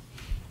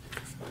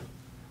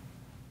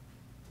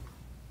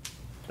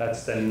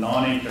 That's the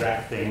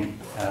non-interacting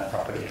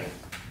propagation.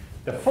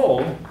 The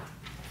full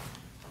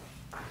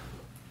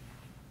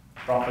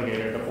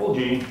propagator, the full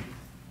G,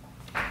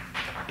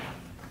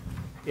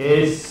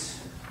 is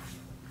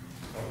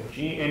the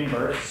G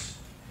inverse,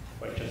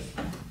 which is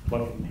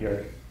look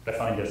here,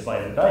 define this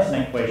by the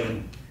Dyson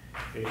equation,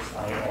 is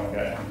I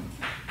omega n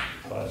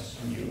plus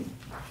mu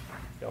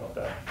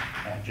delta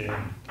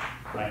nj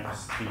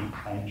minus t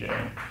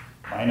nj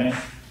minus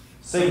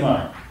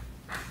sigma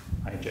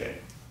ij.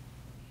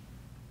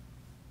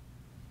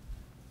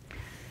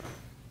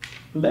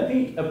 Let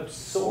me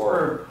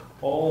absorb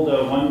all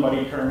the one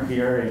body term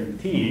here in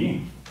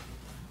T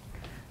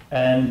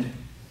and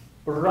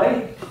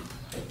write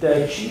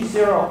the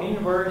G0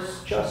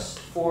 inverse just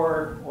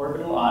for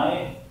orbital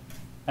I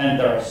and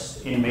the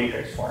rest in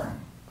matrix form.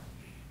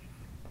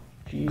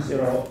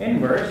 G0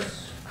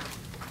 inverse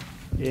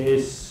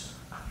is,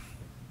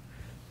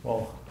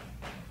 well,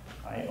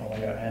 I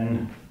omega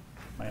n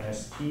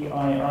minus Tii,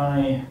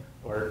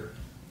 or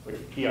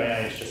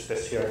Tii is just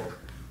this here.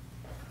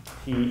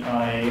 Ti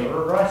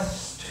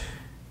rest,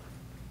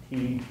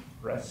 T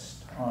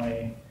rest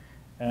I,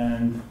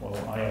 and well,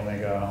 I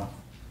omega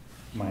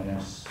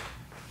minus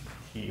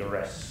T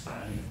rest.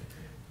 And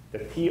the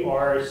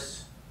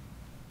TRs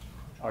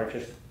are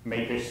just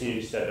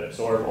matrices that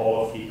absorb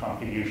all of the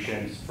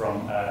contributions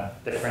from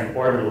different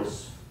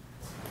orbitals.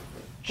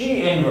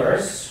 G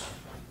inverse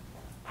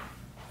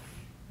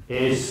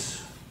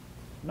is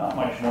not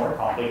much more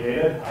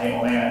complicated. I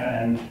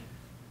omega n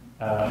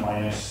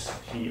minus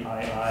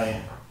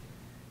Tii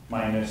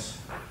minus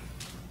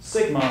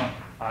sigma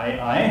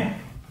ii.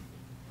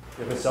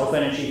 We have a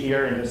self-energy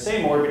here in the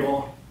same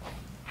orbital,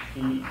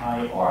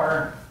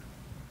 PIR,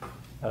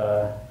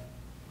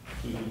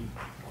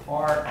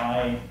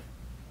 PRI,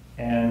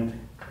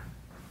 and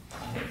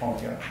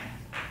omega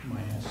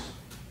minus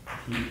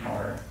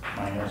PR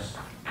minus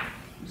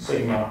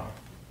sigma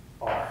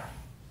R.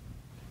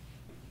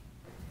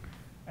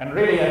 And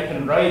really I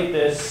can write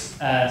this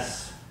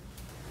as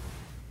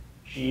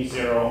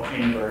G0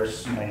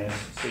 inverse minus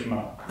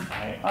sigma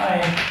ii.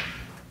 I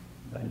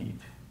need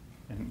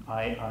an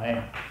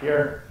ii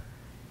here.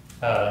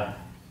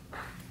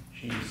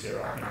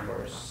 G0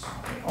 inverse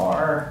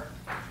R,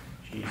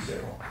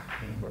 G0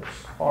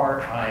 inverse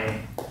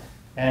Ri,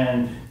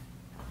 and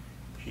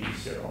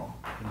G0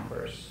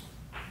 inverse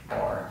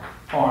R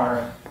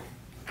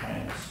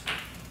minus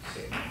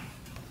sigma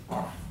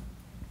R.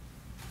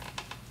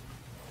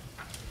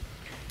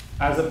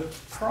 As a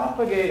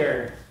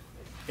propagator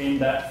in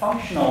that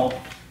functional,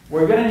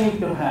 we're going to need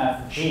to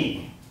have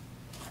G.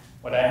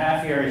 What I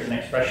have here is an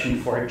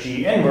expression for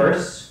G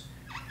inverse.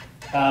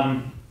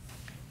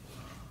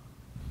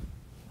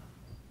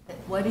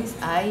 What is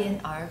I and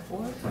R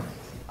for?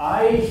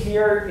 I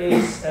here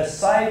is a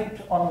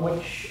site on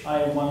which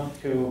I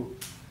want to,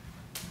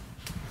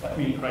 let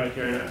me write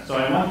here. So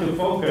I want to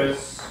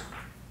focus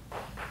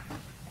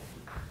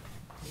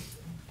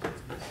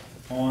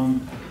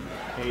on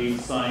a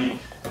site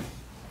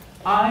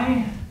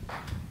I,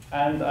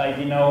 and I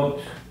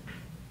denote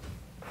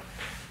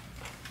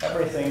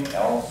everything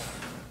else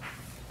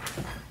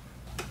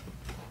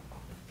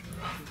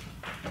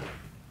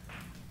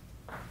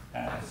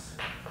as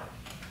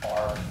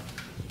R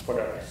for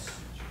the rest.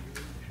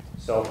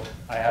 So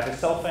I have a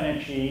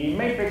self-energy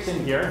matrix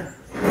in here.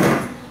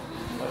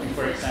 Let me,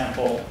 for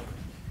example,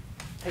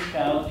 take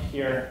out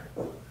here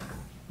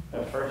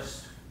the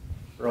first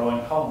row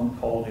and column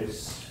called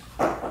is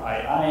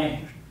II,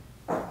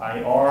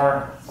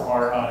 IR,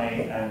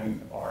 RI,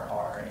 and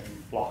RR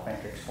in block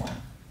matrix form.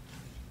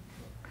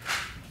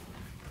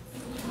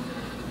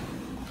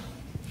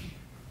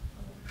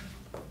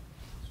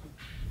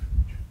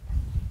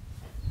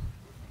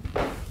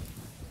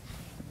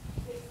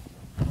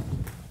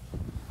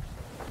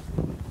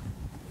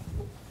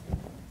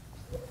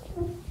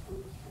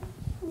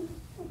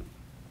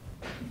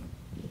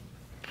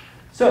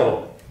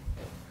 So,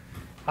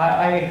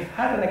 I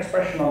had an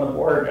expression on the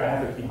board, I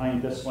have it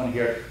behind this one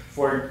here,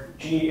 for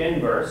G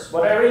inverse.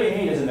 What I really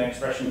need is an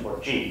expression for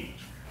G,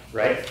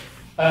 right?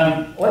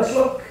 Let's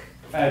look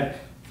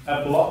at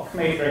a block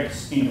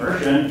matrix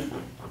Emergent.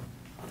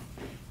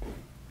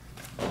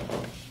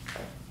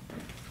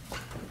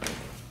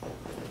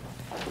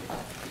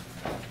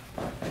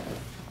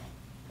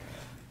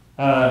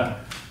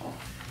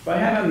 If I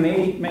have a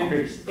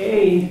matrix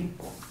A,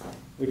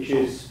 which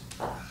is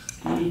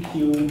P,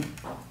 Q,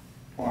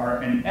 R,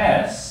 and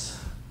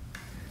S,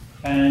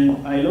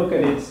 and I look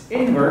at its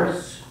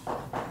inverse,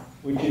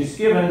 which is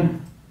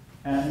given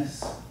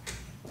as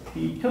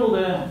P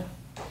tilde,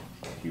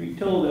 Q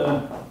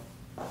tilde,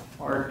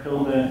 R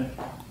tilde,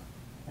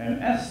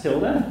 and S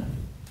tilde,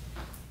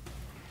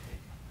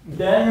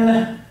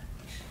 then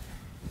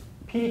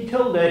P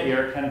tilde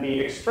here can be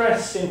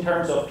expressed in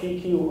terms of P,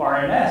 Q, R,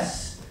 and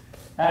S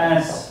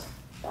as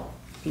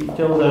P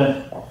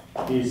tilde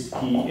is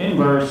P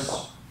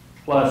inverse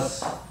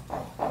plus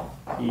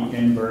P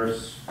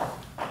inverse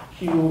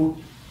Q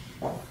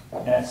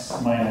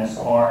S minus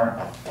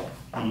R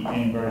P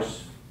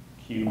inverse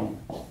Q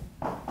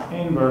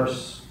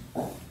inverse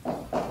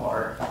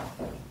R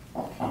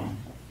P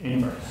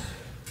inverse.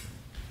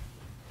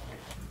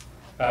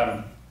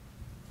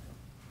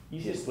 You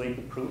obviously,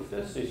 to prove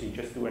this is you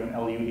just do an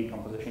LU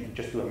decomposition, you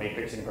just do a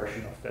matrix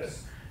inversion of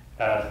this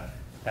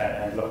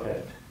and look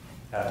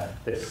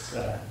at this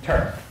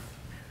term.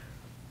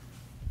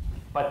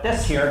 But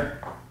this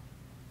here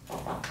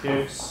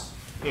gives,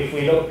 if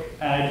we look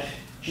at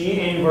G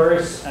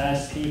inverse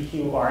as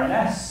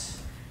PQRNS,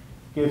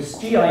 gives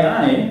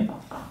GII,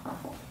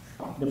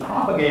 the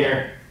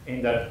propagator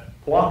in the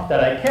block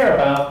that I care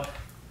about,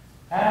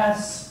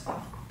 as,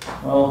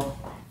 well,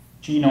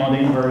 G naught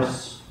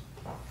inverse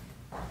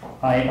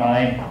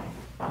II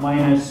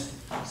minus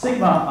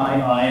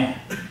sigma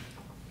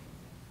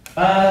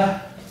II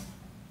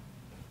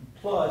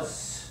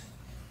plus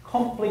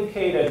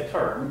complicated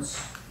terms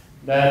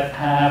that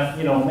have,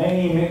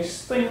 many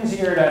mixed things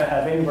here that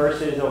have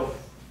inverses of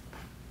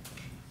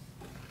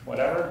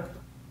whatever.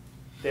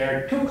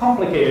 They're too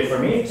complicated for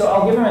me, so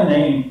I'll give them a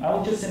name.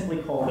 I'll just simply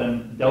call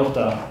them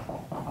delta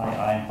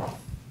II.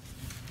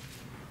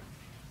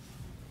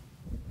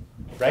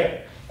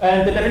 Right?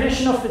 And the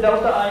definition of the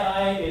delta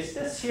II is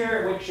this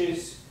here, which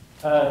is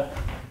the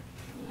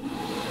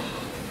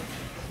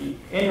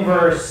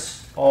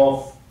inverse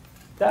of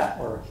that,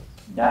 or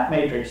that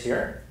matrix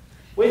here,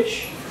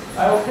 which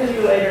I will tell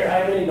you later,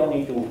 I really don't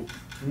need to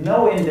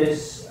know in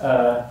this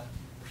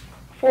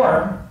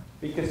form,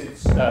 because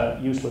it's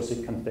useless,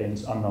 it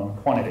contains unknown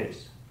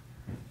quantities.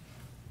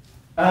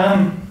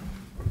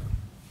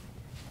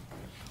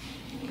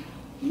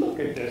 Look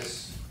at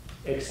this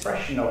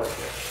expression over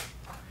here.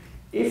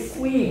 If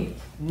we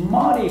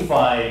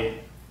modify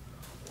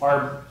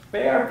our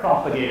Baire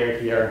propagator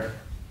here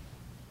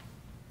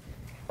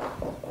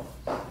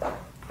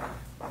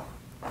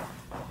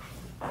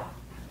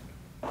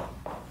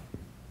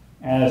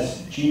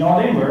as G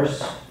naught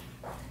inverse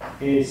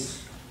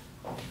is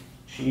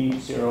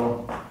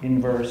G0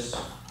 inverse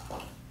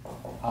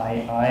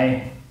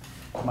II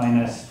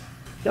minus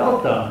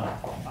delta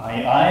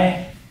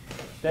II,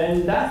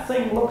 then that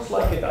thing looks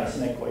like a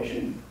Dyson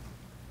equation,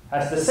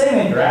 has the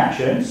same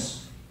interactions,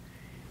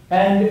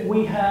 and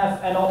we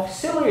have an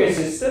auxiliary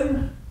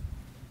system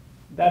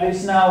that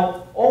is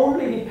now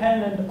only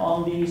dependent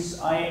on these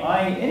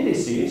II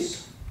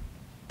indices,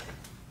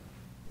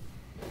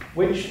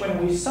 which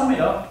when we sum it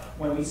up,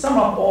 when we sum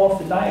up all of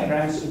the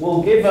diagrams,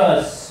 will give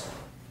us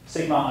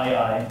sigma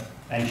II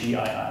and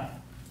GII.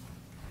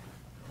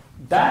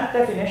 That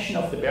definition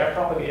of the Baire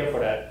propagator for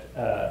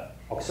that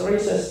auxiliary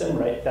system,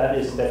 right, that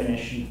is the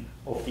definition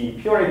of the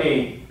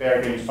purity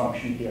Baire-Green's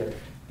function here,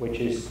 which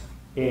is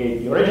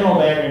the original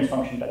Baire-Green's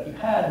function that you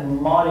had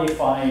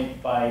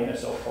modified by a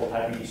so-called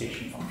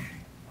hybridization function.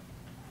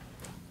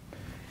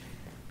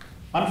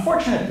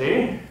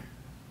 Unfortunately,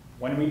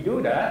 when we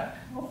do that,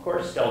 of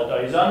course,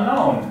 delta is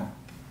unknown,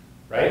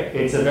 right?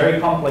 It's a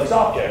very complex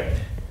object.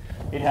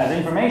 It has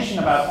information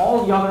about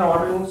all the other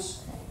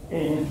orbitals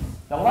in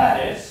the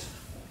lattice,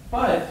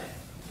 but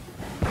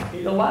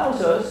it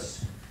allows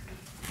us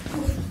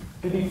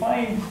to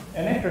define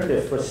an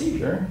iterative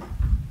procedure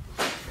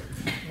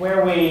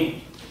where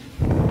we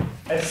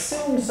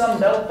assume some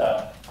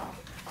delta.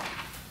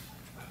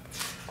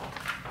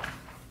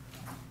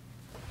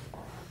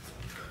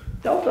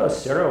 Delta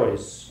 0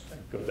 is a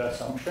good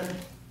assumption.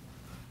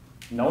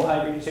 No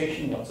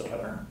hybridization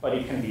whatsoever, but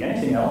it can be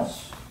anything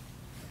else.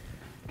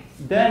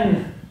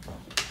 Then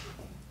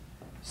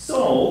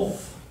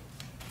solve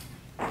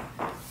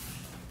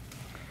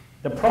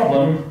the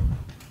problem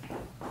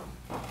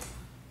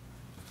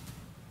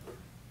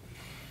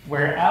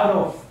where out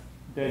of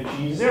the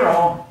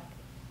G0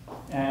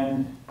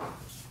 and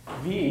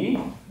V,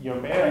 your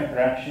Baire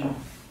interaction,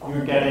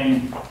 you're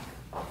getting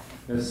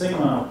the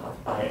sigma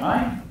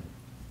II.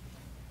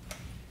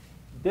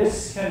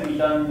 This can be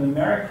done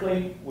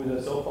numerically with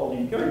a so-called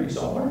impurity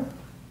solver.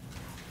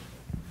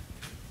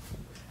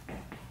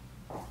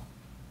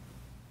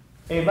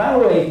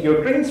 Evaluate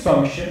your Green's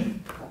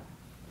function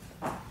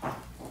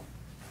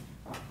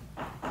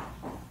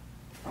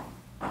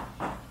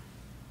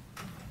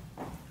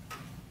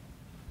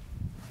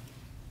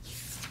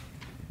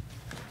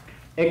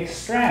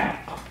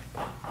extract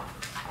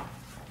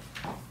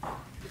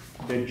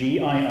the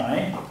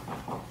GII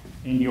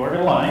in the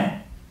orbital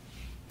I,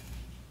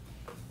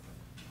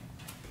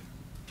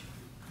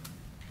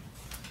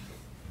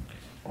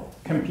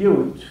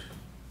 compute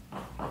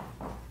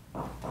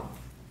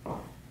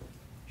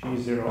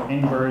G0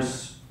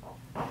 inverse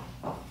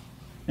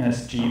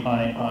as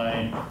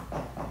GII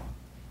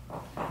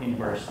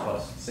inverse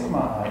plus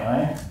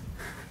sigma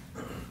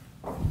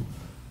II,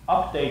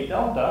 update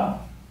delta,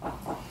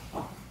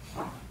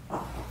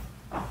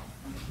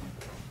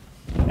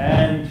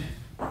 and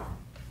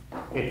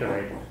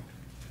iterate.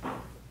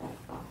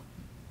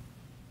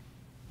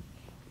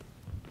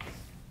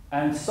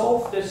 And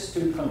solve this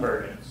to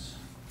convergence.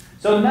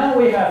 So now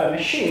we have a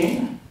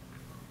machine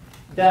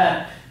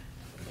that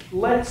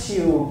lets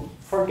you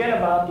forget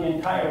about the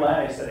entire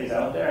lattice that is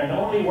out there and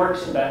only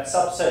works in that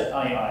subset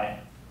II.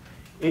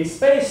 It's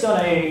based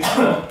on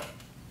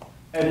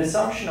an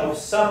assumption of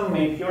some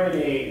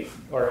impurity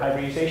or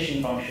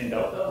hybridization function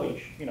delta,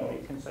 which you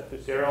can set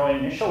to 0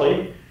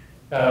 initially,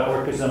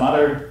 or to some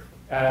other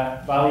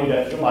value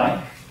that you like.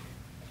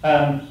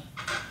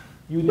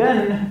 You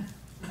then,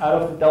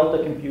 out of the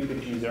delta compute to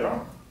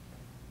G0,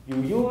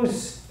 you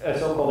use a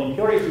so-called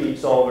impurity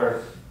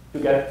solver to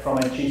get from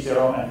a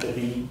G0 and a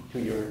V to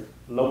your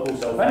local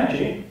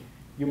self-energy.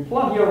 You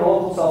plug your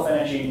local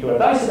self-energy into a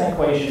Dyson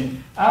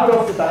equation. Out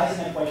of the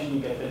Dyson equation, you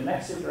get the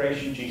next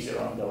iteration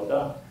G0 and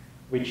delta,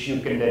 which you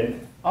can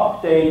then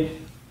update,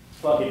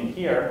 plug in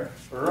here,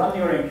 run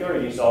your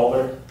impurity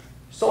solver,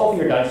 solve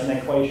your Dyson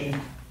equation,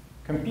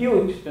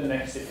 compute the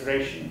next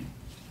iteration,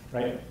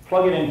 right?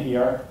 Plug it in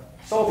here,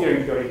 solve your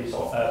impurity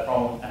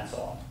problem, and so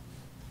on.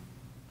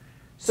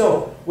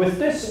 So with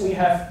this, we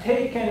have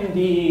taken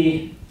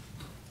the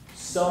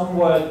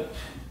somewhat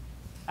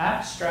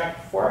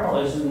abstract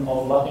formalism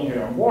of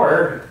Luttinger and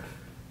Ward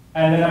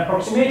and an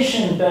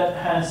approximation that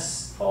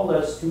has told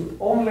us to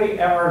only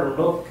ever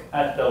look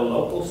at the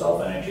local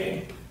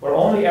self-energy, or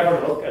only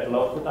ever look at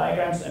local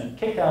diagrams and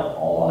kick out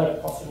all other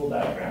possible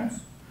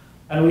diagrams.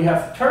 And we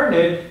have turned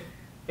it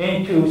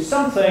into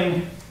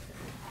something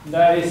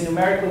that is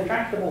numerically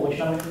tractable, which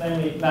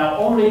namely now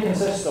only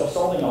consists of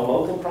solving a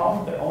local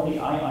problem. There are only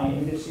II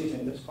indices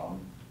in this problem.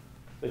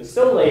 It's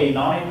still a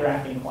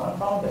non-interacting quantum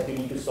problem that you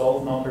need to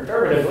solve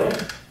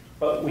non-perturbatively,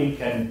 but we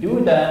can do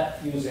that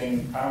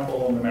using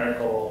powerful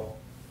numerical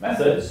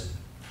methods,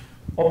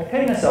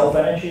 obtain a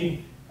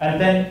self-energy, and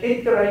then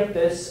iterate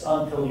this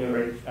until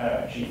you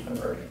achieve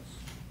convergence.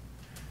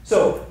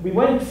 So we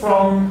went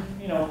from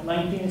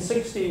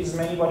 1960s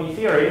many-body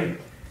theory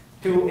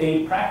to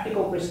a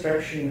practical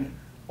prescription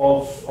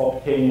of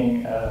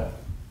obtaining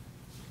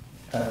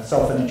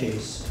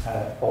self-energies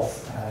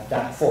of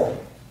that form.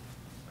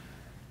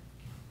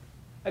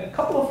 A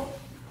couple of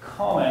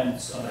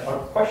comments or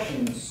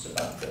questions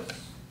about this.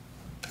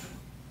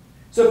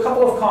 So a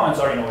couple of comments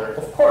are in order.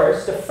 Of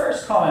course, the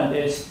first comment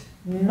is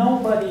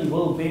nobody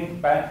will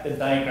bring back the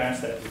diagrams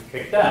that you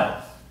kicked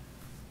out,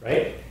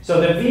 right? So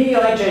the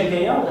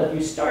VIJKL that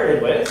you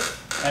started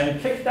with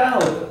and kicked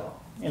out,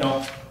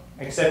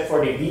 except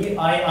for the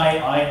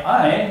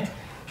VIIII,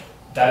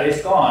 that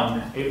is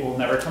gone. It will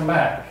never come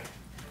back,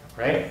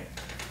 right?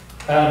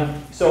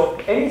 So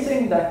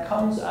anything that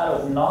comes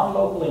out of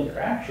non-local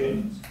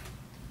interactions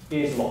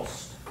is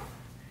lost.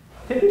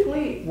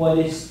 Typically, what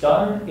is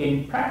done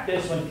in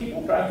practice when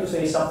people try to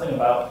say something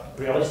about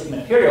realistic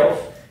materials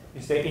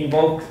is they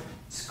invoke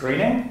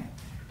screening.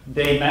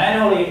 They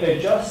manually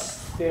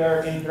adjust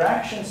their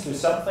interactions to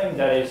something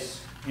that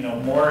is,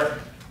 more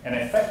an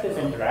effective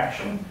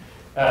interaction,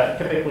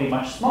 typically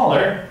much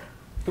smaller,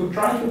 to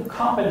try to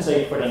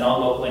compensate for the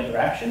non-local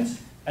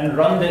interactions and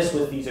run this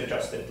with these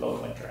adjusted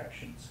local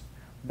interactions.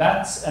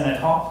 That's an ad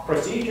hoc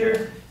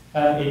procedure.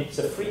 It's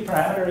a free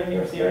parameter in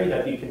your theory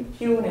that you can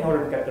tune in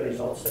order to get the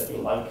results that you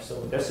like.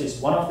 So this is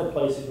one of the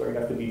places where you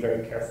have to be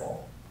very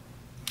careful.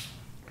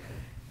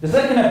 The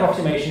second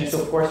approximation is,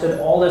 of course, that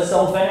all the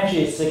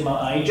self-energies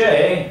sigma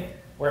ij,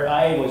 where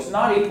I was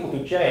not equal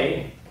to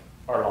j,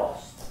 are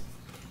lost.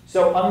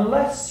 So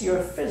unless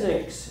your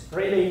physics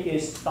really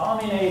is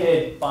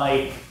dominated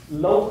by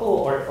local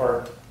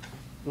or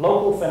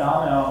local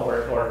phenomena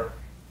or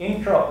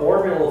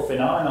intra-orbital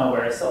phenomena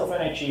where a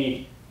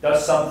self-energy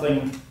does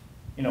something,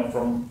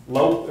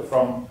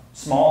 from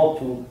small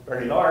to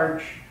very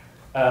large,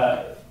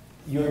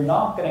 you're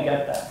not going to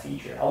get that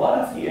feature. A lot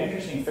of the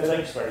interesting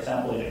physics, for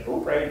example, in the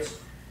group rates,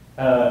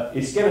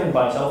 is given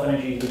by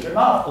self-energies which are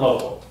not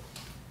local.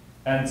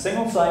 And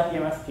single-site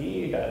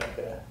EMFT,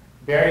 that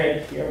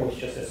variant here with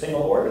just a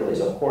single orbital,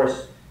 is of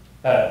course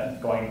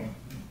going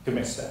to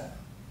miss that.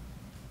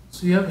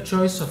 So you have a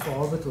choice of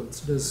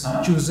orbitals. Does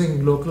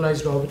choosing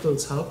localized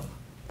orbitals help?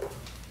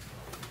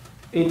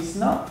 It's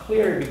not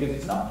clear because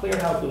it's not clear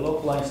how to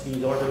localize these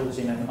orbitals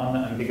in an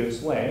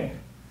unambiguous way.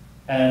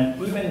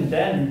 And even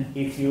then,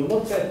 if you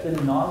look at the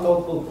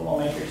non-local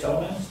Coulomb matrix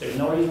elements, there's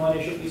no reason why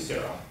they should be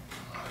zero.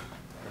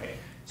 Right?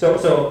 So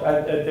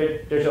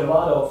there's a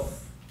lot of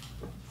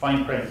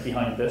fine print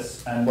behind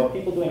this. And what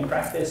people do in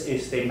practice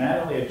is they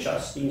manually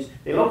adjust these.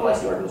 They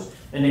localize the orbitals,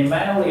 and they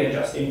manually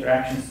adjust the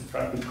interactions to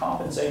try to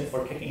compensate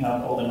for kicking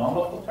out all the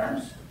non-local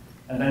terms.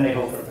 And then they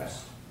hope for the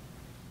best.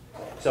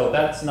 So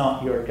that's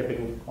not your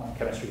typical quantum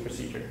chemistry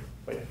procedure,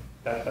 but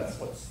that's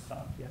what's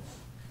done, yes.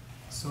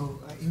 So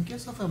in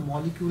case of a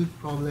molecule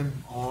problem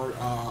or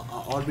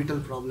orbital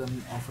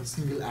problem of a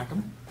single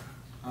atom,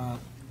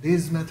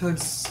 these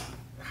methods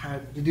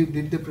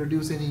did they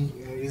produce any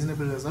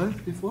reasonable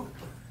result before?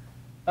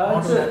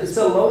 It's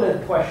a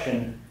loaded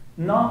question,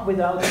 not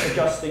without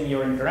adjusting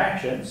your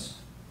interactions,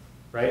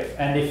 right?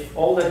 And if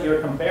all that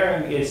you're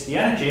comparing is the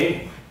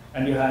energy,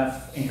 and you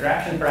have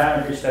interaction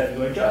parameters that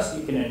you adjust,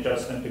 you can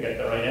adjust them to get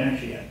the right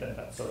energy, and then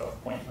that's sort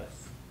of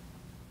pointless.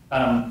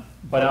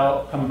 But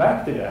I'll come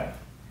back to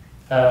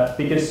that,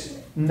 because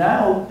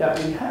now that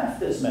we have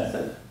this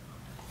method,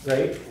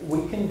 right,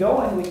 we can go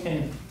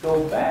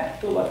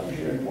back to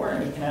Luttinger and Ward,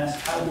 and we can ask,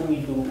 how do we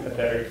do a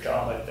better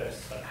job at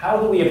this? Like,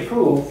 how do we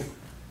improve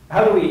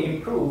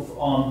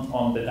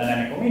on the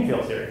dynamical mean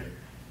field theory?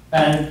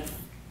 And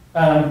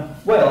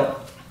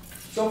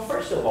so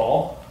first of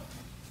all,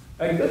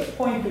 a good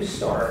point to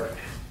start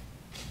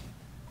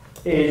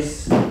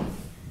is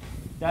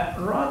that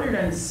rather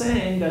than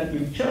saying that you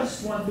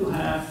just want to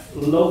have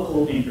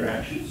local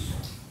interactions,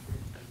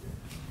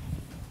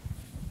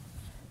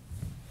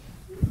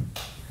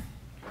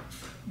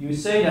 you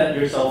say that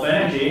your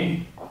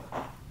self-energy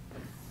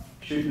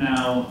should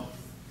now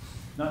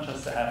not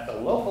just have the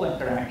local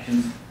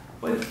interactions,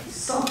 but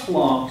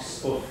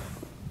subblocks of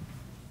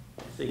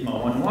sigma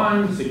 1,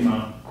 1,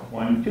 sigma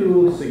 1,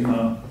 2,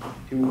 sigma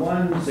 2,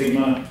 1,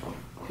 sigma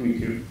 2,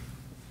 2,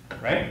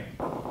 right?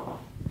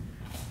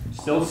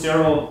 Still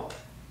 0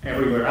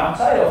 everywhere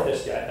outside of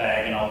this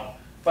diagonal,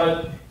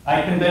 but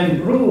I can then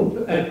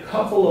group a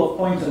couple of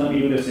points, and let me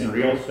do this in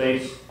real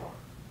space,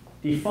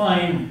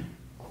 define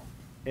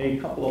a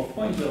couple of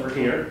points over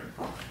here,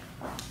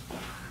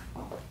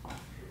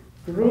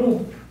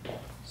 group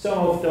some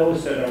of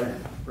those that are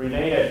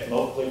related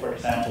locally, for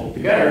example,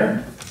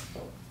 together,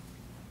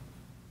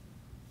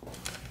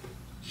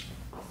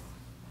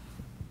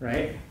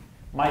 right?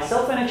 My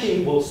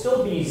self-energy will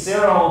still be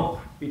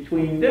 0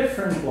 between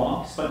different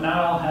blocks, but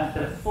now I'll have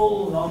the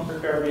full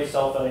non-perturbable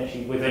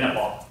self-energy within a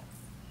block.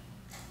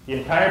 The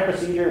entire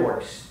procedure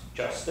works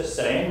just the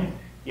same.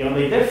 The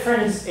only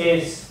difference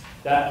is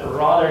that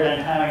rather than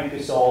having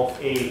to solve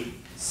a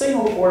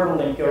single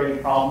orbital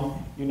impurity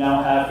problem, you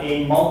now have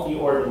a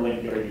multi-orbital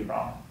impurity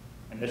problem.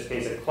 In this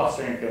case, a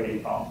cluster impurity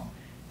problem.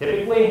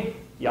 Typically,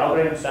 the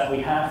algorithms that we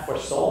have for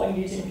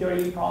solving these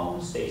impurity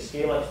problems, they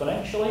scale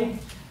exponentially.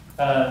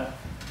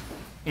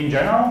 In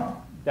general,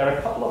 there are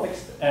a couple of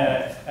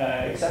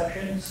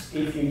exceptions.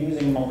 If you're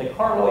using Monte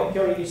Carlo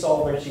impurity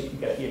solvers, you can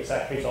get the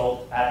exact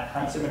result at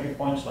high symmetry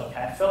points like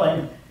cat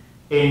filling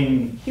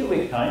in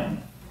cubic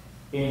time,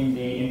 in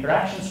the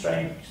interaction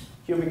strength,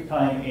 cubic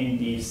time in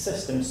the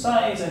system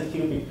size, and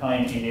cubic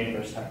time in the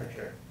inverse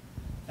temperature.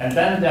 And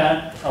then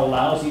that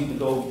allows you to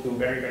go to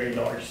very, very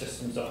large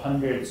systems of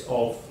hundreds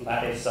of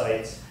lattice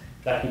sites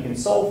that you can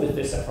solve with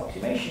this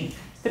approximation.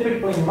 It's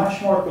typically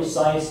much more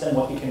precise than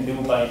what you can do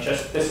by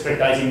just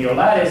discretizing your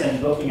lattice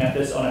and looking at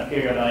this on a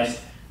periodized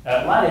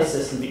lattice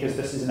system, because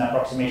this is an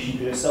approximation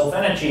to the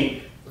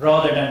self-energy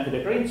rather than to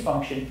the Green's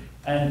function.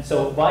 And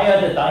so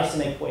via the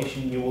Dyson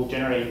equation, you will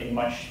generate a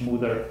much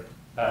smoother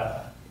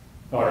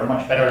or a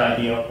much better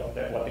idea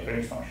of what the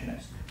Green's function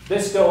is.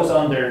 This goes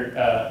under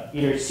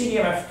either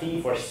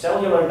CDMFT for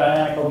cellular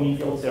dynamical mean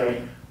field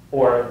theory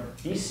or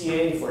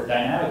DCA for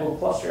dynamical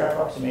cluster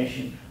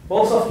approximation.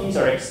 Both of these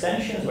are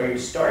extensions where you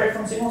start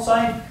from single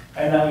site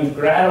and now you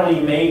gradually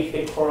make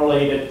the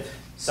correlated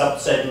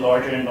subset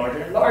larger and larger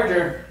and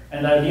larger,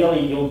 and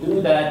ideally you'll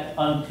do that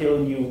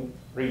until you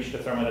reach the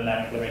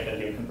thermodynamic limit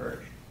and you converge.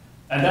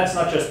 And that's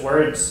not just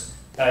words.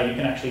 You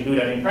can actually do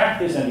that in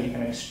practice, and you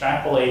can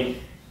extrapolate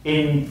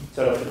in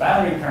sort of the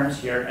boundary terms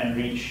here and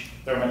reach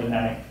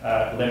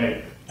thermodynamic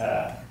limit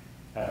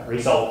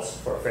results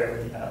for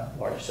fairly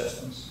large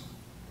systems.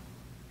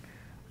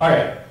 All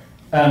right,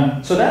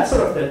 so that's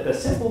sort of the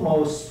simple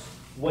most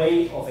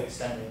way of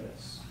extending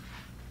this.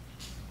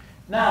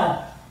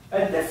 Now,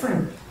 a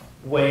different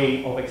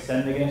way of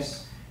extending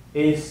this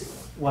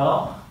is,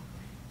 well,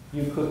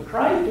 you could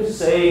try to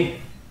say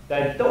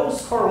that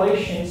those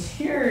correlations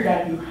here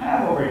that you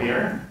have over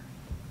here,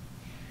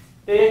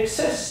 they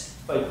exist,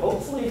 but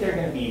hopefully they're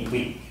going to be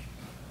weak.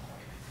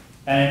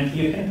 And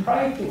you can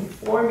try to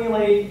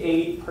formulate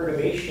a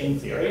perturbation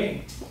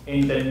theory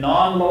in the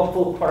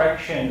non-local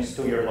corrections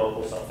to your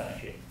local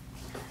self-energy.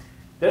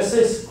 This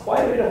is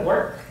quite a bit of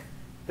work.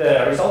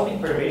 The resulting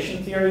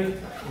perturbation theory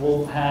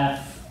will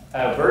have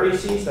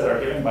vertices that are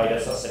given by the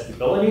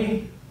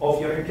susceptibility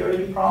of your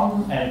impurity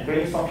problem and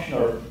Green's function,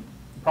 or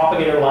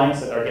propagator lines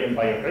that are given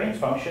by your Green's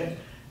function.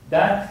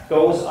 That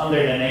goes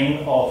under the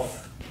name of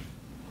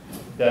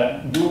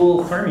the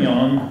dual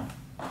fermion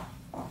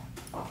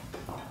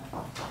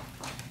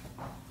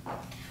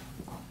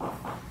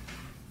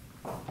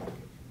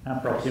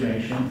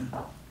approximation.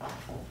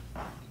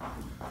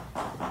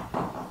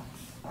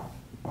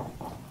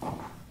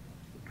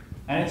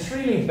 And it's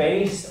really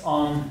based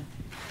on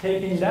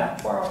taking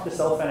that part of the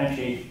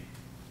self-energy,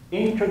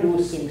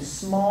 introducing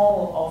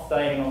small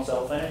off-diagonal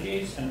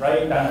self-energies, and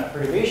writing down a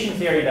perturbation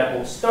theory that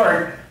will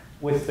start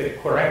with the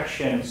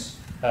corrections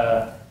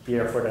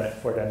here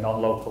for the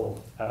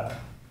non-local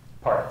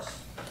parts.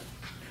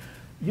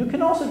 You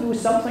can also do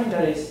something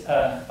that is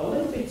a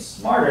little bit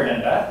smarter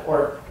than that,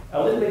 or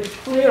a little bit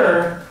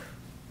clearer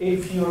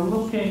if you're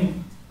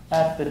looking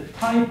at the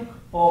type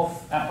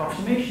of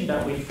approximation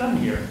that we've done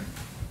here.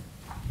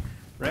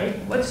 Right?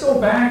 Let's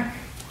go back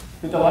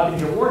to the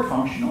Lagrange-Ward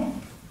functional.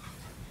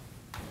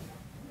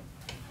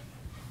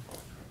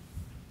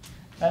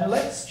 And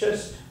let's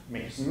just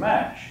mix and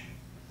match,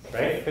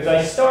 right? Because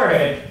I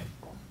started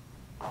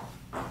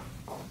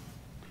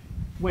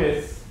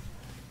with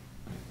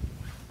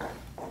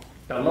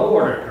the low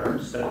order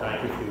terms that I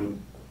could do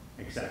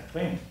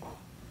exactly,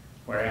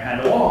 where I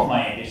had all of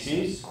my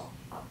indices.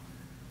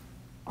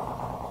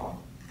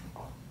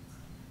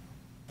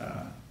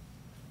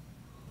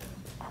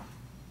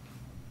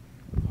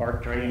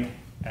 Hartree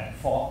and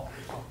Falk,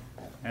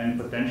 and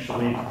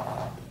potentially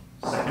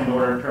second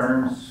order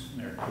terms.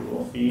 There are two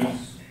of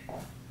these.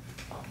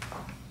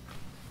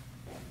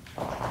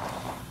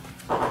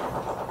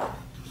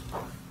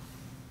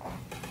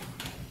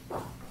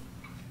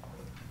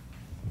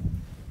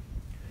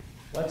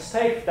 let's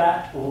take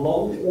that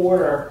low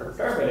order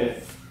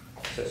perturbative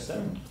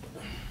system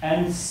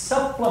and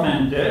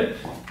supplement it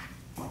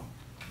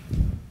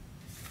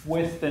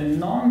with the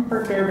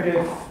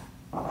non-perturbative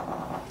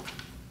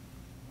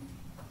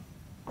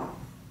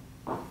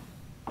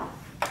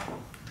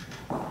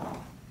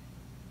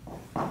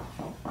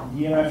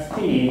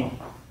DMFT,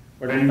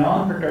 or the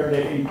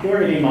non-perturbative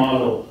impurity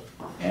model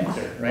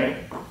answer, right?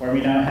 Where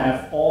we now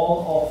have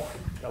all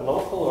of the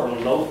local or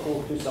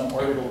local to some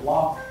orbital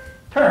block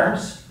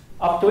terms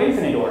up to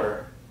infinite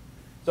order.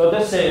 So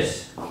this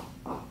is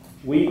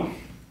weak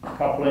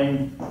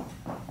coupling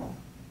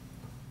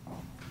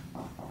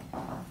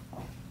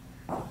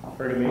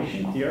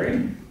perturbation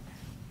theory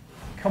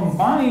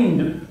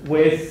combined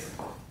with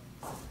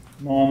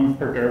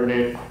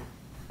non-perturbative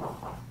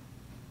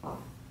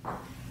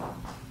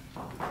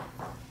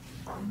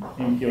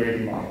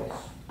impurity models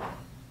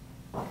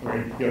or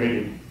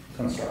impurity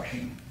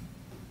construction.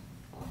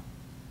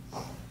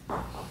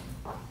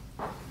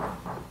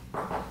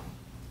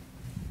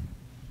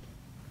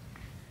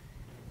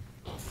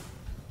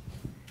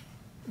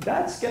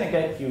 That's going to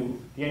get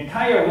you the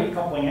entire weak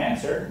coupling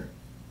answer,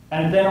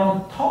 and then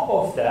on top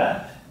of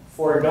that,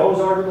 for those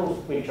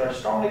orbitals which are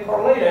strongly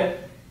correlated,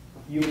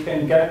 you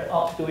can get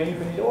up to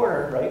infinite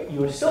order, right?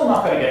 You're still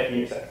not going to get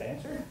the exact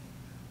answer,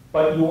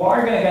 but you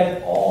are going to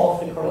get all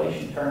of the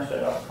correlation terms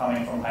that are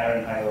coming from higher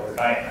and higher order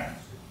diagrams.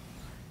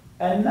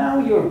 And now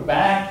you're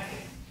back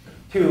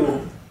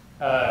to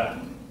a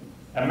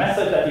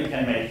method that you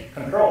can make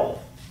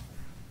controlled,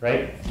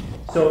 right?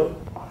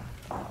 So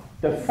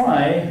the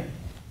phi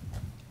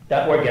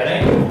that we're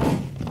getting,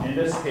 in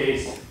this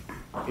case,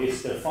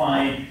 is the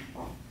phi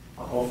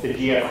of the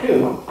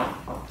GF2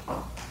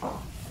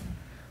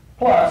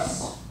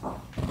 plus,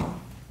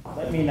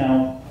 let me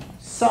now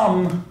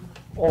sum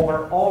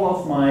over all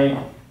of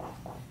my,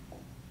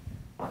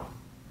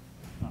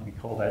 we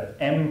call that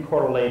M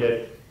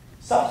correlated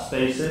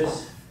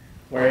subspaces,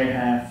 where I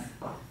have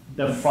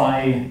the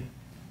phi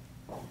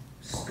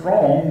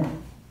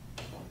strong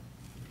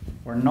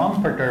or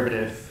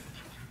non-perturbative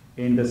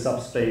in the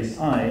subspace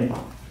I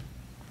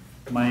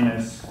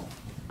minus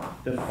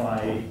the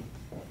phi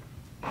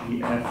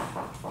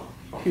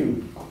GF2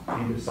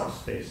 in the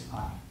subspace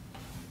I.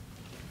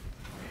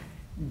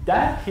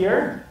 That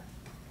here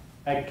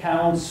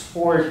accounts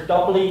for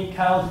doubly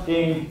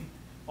counting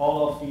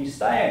all of these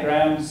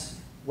diagrams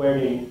where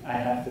I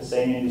have the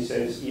same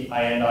indices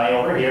I and I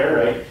over here,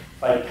 right?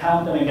 If I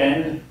count them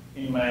again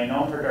in my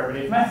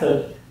non-perturbative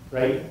method,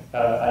 right,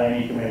 I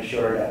need to make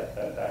sure that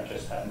I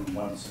just have them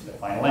once in the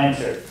final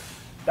answer.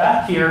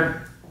 That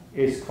here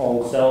is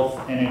called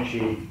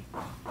self-energy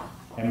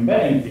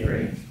embedding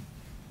theory.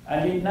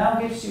 And it now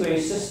gives you a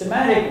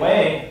systematic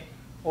way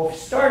of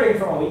starting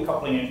from a weak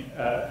coupling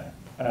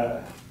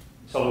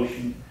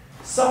solution,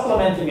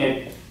 supplementing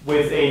it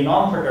with a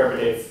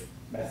non-perturbative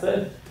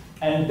method,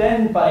 and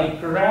then by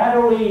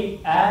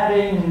gradually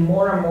adding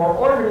more and more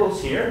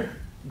orbitals here,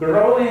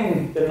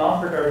 growing the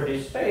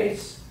non-perturbative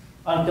space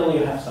until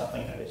you have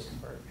something that is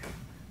converged.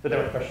 So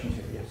there were questions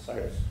here. Yes,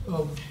 Cyrus.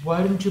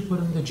 Why didn't you put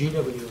in the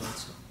GW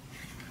also?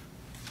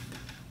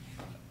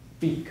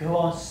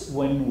 Because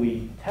when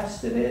we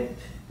tested it,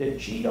 the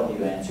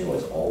GW answer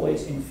was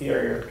always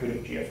inferior to the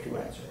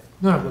GF2 answer.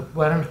 No, but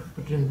why don't you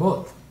put it in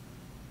both?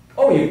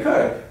 Oh, you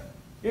could.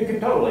 You could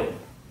totally.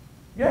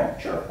 Yeah,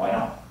 sure. Why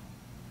not?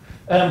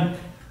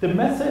 The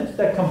method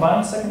that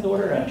combines second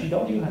order and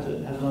GW has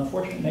an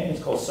unfortunate name.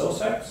 It's called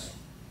SOSEX.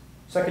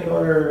 Second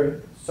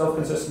order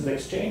self-consistent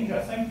exchange,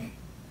 I think.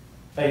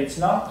 It's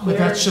not clear.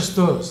 But that's just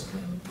those.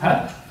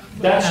 Huh?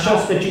 That's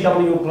just the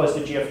GW plus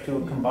the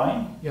GF2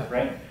 combined, yeah.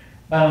 Right?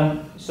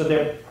 So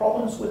there are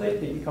problems with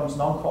it. It becomes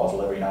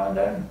non-causal every now and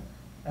then.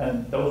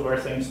 And those were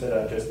things that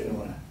I just didn't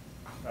want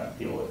to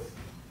deal with.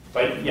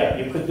 But yeah,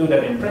 you could do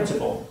that in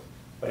principle,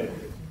 but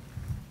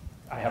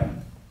I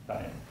haven't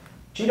done it.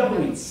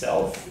 GW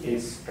itself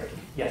is tricky.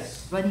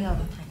 Yes? Running out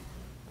of time.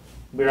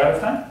 We're out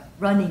of time?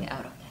 Running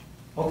out of time.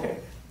 Okay.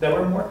 There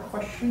were more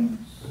questions?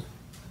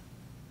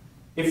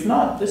 If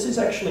not, this is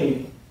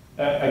actually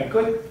a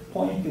good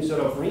point to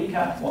sort of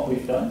recap what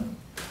we've done.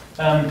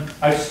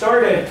 I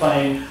started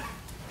by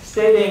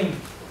stating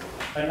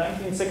a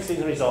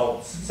 1960s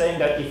results, saying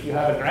that if you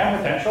have a ground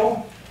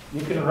potential,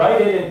 you can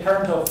write it in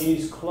terms of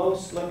these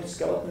close linked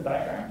skeleton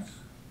diagrams.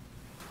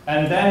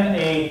 And then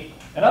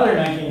another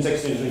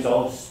 1960s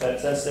results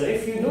that says that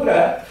if you do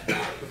that,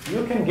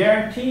 you can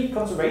guarantee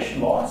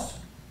conservation laws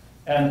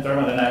and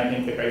thermodynamic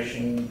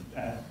integration,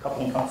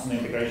 coupling constant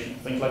integration,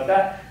 things like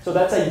that. So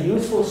that's a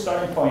useful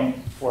starting point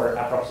for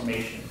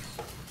approximations.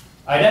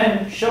 I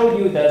then showed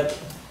you that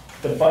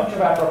the bunch of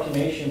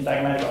approximations,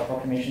 diagrammatic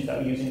approximations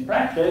that we use in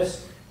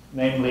practice,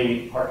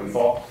 namely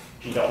Hartree-Fock,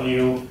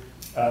 GW,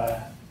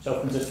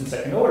 self-consistent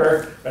second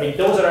order, right?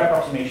 Those are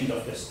approximations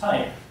of this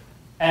type.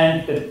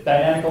 And the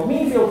dynamical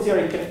mean field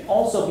theory can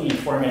also be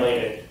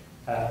formulated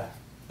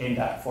in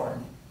that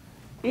form.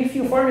 If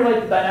you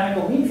formulate the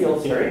dynamical mean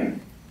field theory,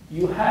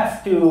 you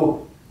have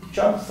to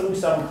jump through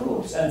some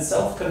hoops and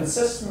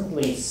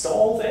self-consistently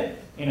solve it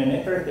in an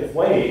iterative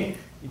way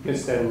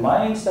because the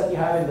lines that you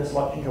have in this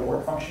Schlesinger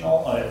work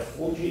functional are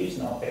full G's,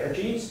 not bare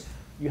G's.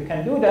 You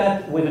can do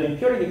that with an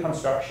impurity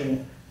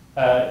construction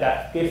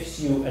that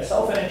gives you a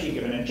self-energy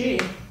given a G,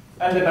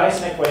 and the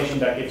Dyson equation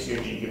that gives you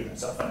a G given a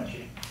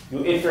self-energy.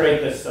 You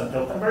iterate this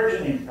until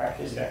conversion. In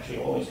practice, it actually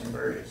always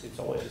converges. It's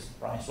always a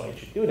surprise why it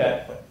should do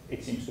that, but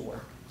it seems to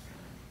work.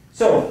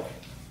 So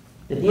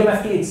the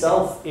DMFT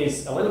itself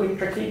is a little bit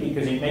tricky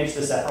because it makes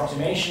this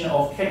approximation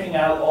of checking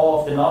out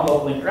all of the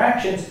non-local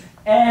interactions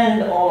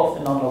and all of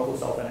the non-local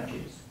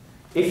self-energies.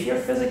 If your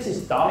physics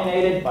is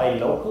dominated by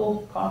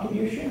local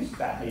contributions,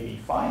 that may be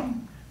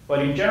fine. But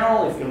in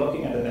general, if you're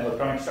looking at an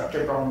electronic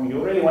structure problem,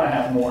 you really want to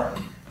have more.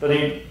 So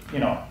they,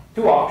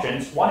 two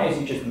options. One is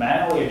you just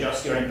manually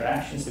adjust your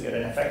interactions to get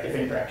an effective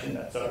interaction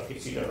that sort of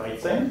gives you the right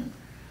thing.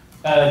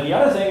 The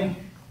other thing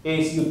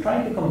is you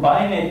try to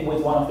combine it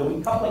with one of the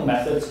weak coupling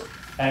methods.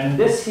 And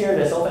this here,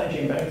 the self-energy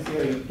embedding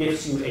theory,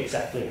 gives you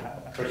exactly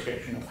a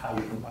prescription of how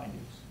you combine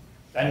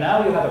these. And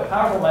now you have a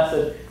powerful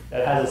method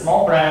that has a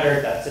small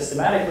parameter that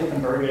systematically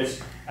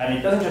converges. And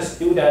it doesn't just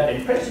do that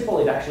in principle,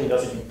 it actually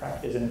does it in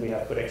practice. And we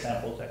have good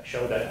examples that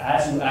show that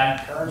as you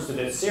add terms to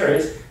this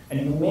series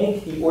and you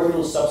make the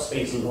orbital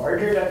subspace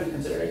larger that we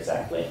consider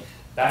exactly,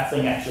 that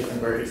thing actually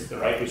converges to the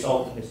right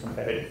result and is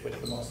competitive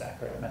with the most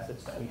accurate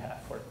methods that we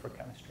have for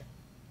chemistry.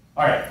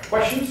 All right,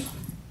 questions?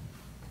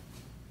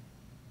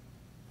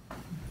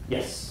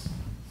 Yes?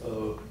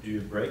 So do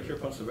you break your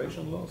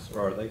conservation laws,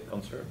 or are they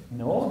conserved?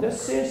 No,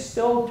 this is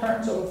still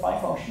terms over phi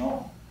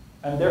functional.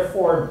 And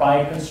therefore,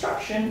 by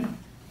construction,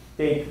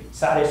 they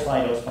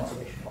satisfy those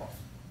conservation laws.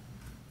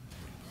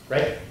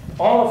 Right?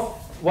 All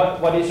of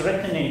what is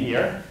written in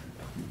here,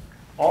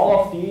 all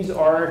of these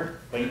are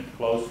linked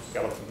closed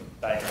skeleton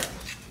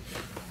diagrams.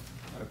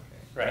 Okay.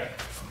 Right?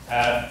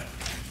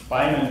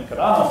 Baim and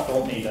Kadanov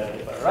told me that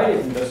if I write it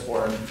in this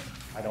form,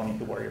 I don't need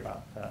to worry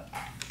about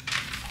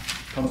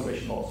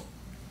conservation laws.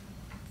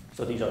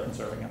 So these are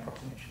conserving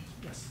approximations.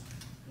 Yes?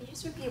 Can you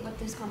just repeat what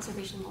those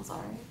conservation laws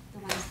are, the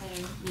ones that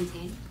are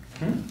maintained?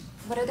 Hmm?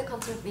 What are the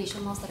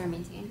conservation laws that are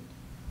maintained?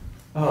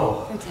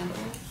 Oh. For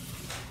example?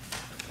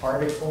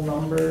 Particle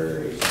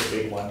number is the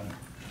big one.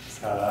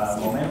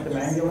 Momentum,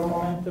 angular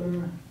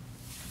momentum,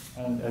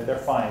 and there are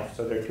 5,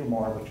 so there are 2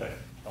 more which I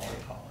don't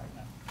recall right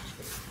now.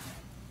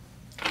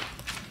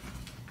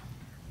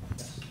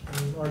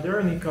 Yes. Are there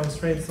any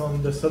constraints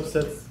on the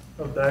subsets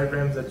of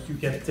diagrams that you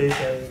can take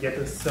and get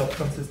a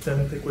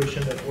self-consistent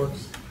equation that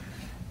works?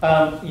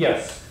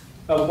 Yes.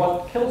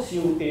 What kills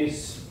you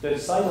is the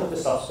size of the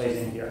subspace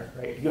in here,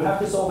 right? You have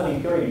to solve an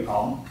impurity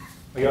problem,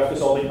 or you have to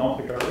solve it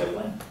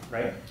non-perturbatively,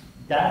 right?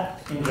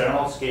 That, in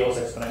general, scales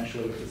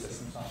exponentially with the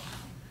system size.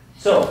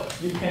 So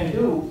you can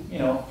do,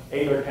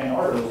 8 or 10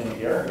 orbitals in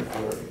here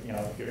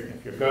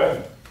if you're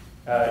good.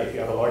 If you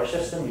have a large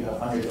system, you have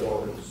hundreds of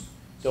orbitals.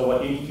 So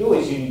what you need to do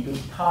is you need to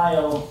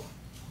tile.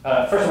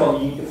 First of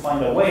all, you need to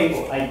find a way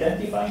of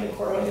identifying the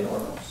correlated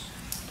orbitals,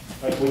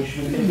 right? Which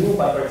you can do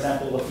by, for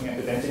example, looking at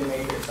the density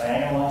matrix,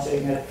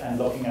 diagonalizing it, and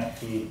looking at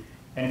the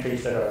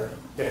entries that are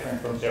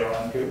different from 0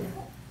 and 2,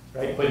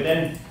 right? But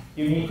then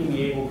you need to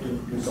be able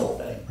to resolve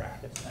that in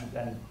practice,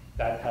 and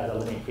that has a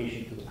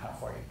limitation to how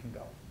far you can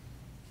go.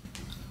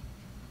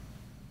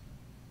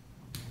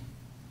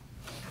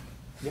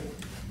 Yep.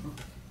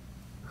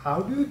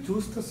 How do you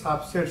choose the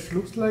subsets?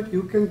 Looks like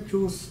you can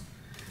choose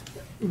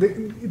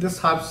the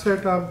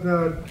subset of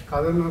the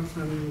columns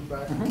and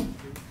back.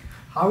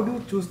 How do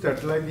you choose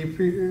that? Like if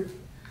do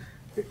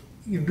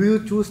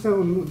you choose the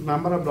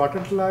number of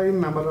dotted line,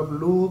 number of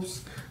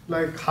loops?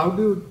 Like how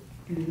do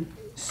you?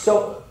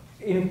 So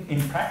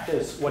in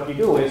practice, what you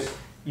do is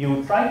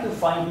you try to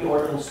find the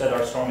orbitals that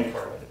are strongly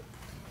correlated.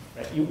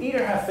 Right? You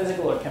either have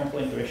physical or chemical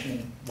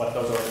intuition what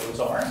those orbitals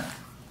are,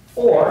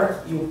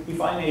 or you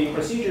find a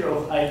procedure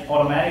of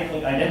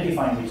automatically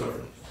identifying these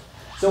orbitals.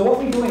 So what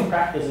we do in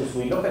practice is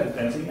we look at the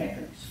density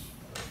matrix,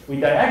 we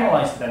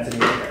diagonalize the density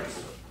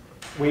matrix,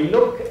 we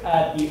look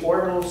at the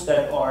orbitals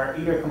that are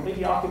either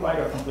completely occupied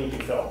or completely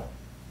filled.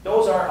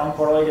 Those are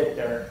uncorrelated,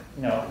 they're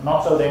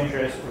not so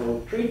dangerous.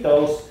 We'll treat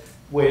those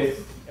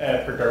with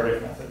a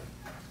perturbative method.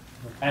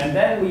 And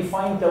then we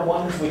find the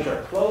ones which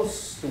are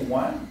close to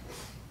 1,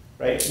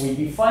 right? We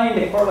define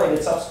the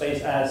correlated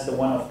subspace as the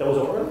one of those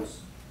orbitals.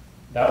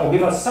 That will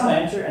give us some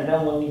answer, and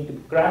then we'll need to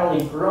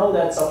gradually grow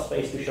that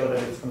subspace to show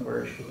that it's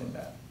converged within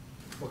that.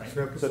 Okay,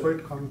 so you have to show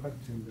it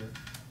converging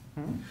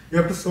there. You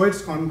have to show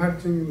it's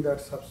converging in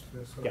that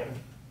subspace. Okay. Yeah.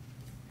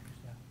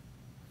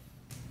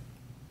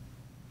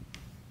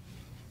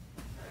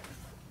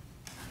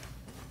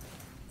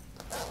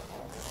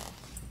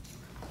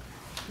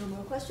 No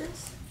more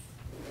questions?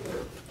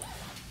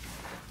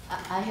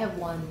 I have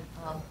one.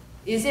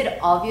 Is it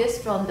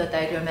obvious from the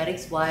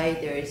diagrammatics why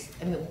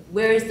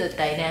where is the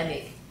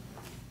dynamic?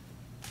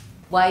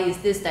 Why is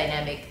this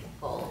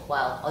dynamical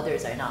while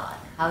others are not?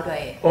 How do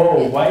I?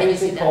 Why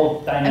is it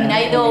called dynamic?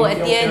 I know at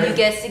the end you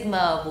get sigma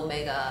of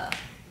omega.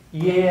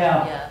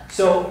 Yeah.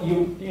 So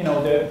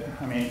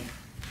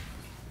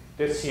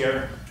this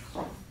here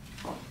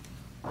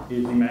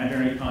is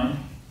imaginary time,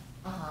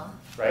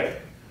 right?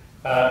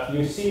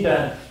 You see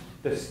that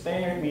the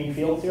standard mean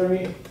field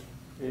theory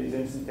is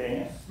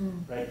instantaneous,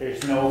 right?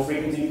 There's no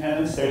frequency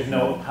dependence, there's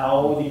no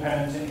tau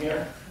dependence in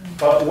here.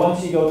 But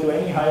once you go to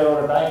any higher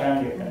order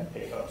diagram, you can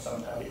take up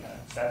some tau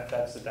dependence.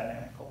 That's the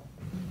dynamical.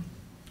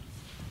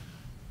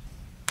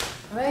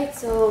 All right,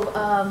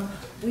 so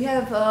we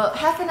have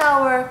half an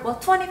hour, well,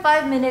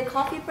 25-minute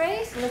coffee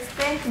break. So let's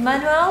thank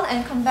Emanuel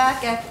and come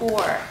back at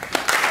 4.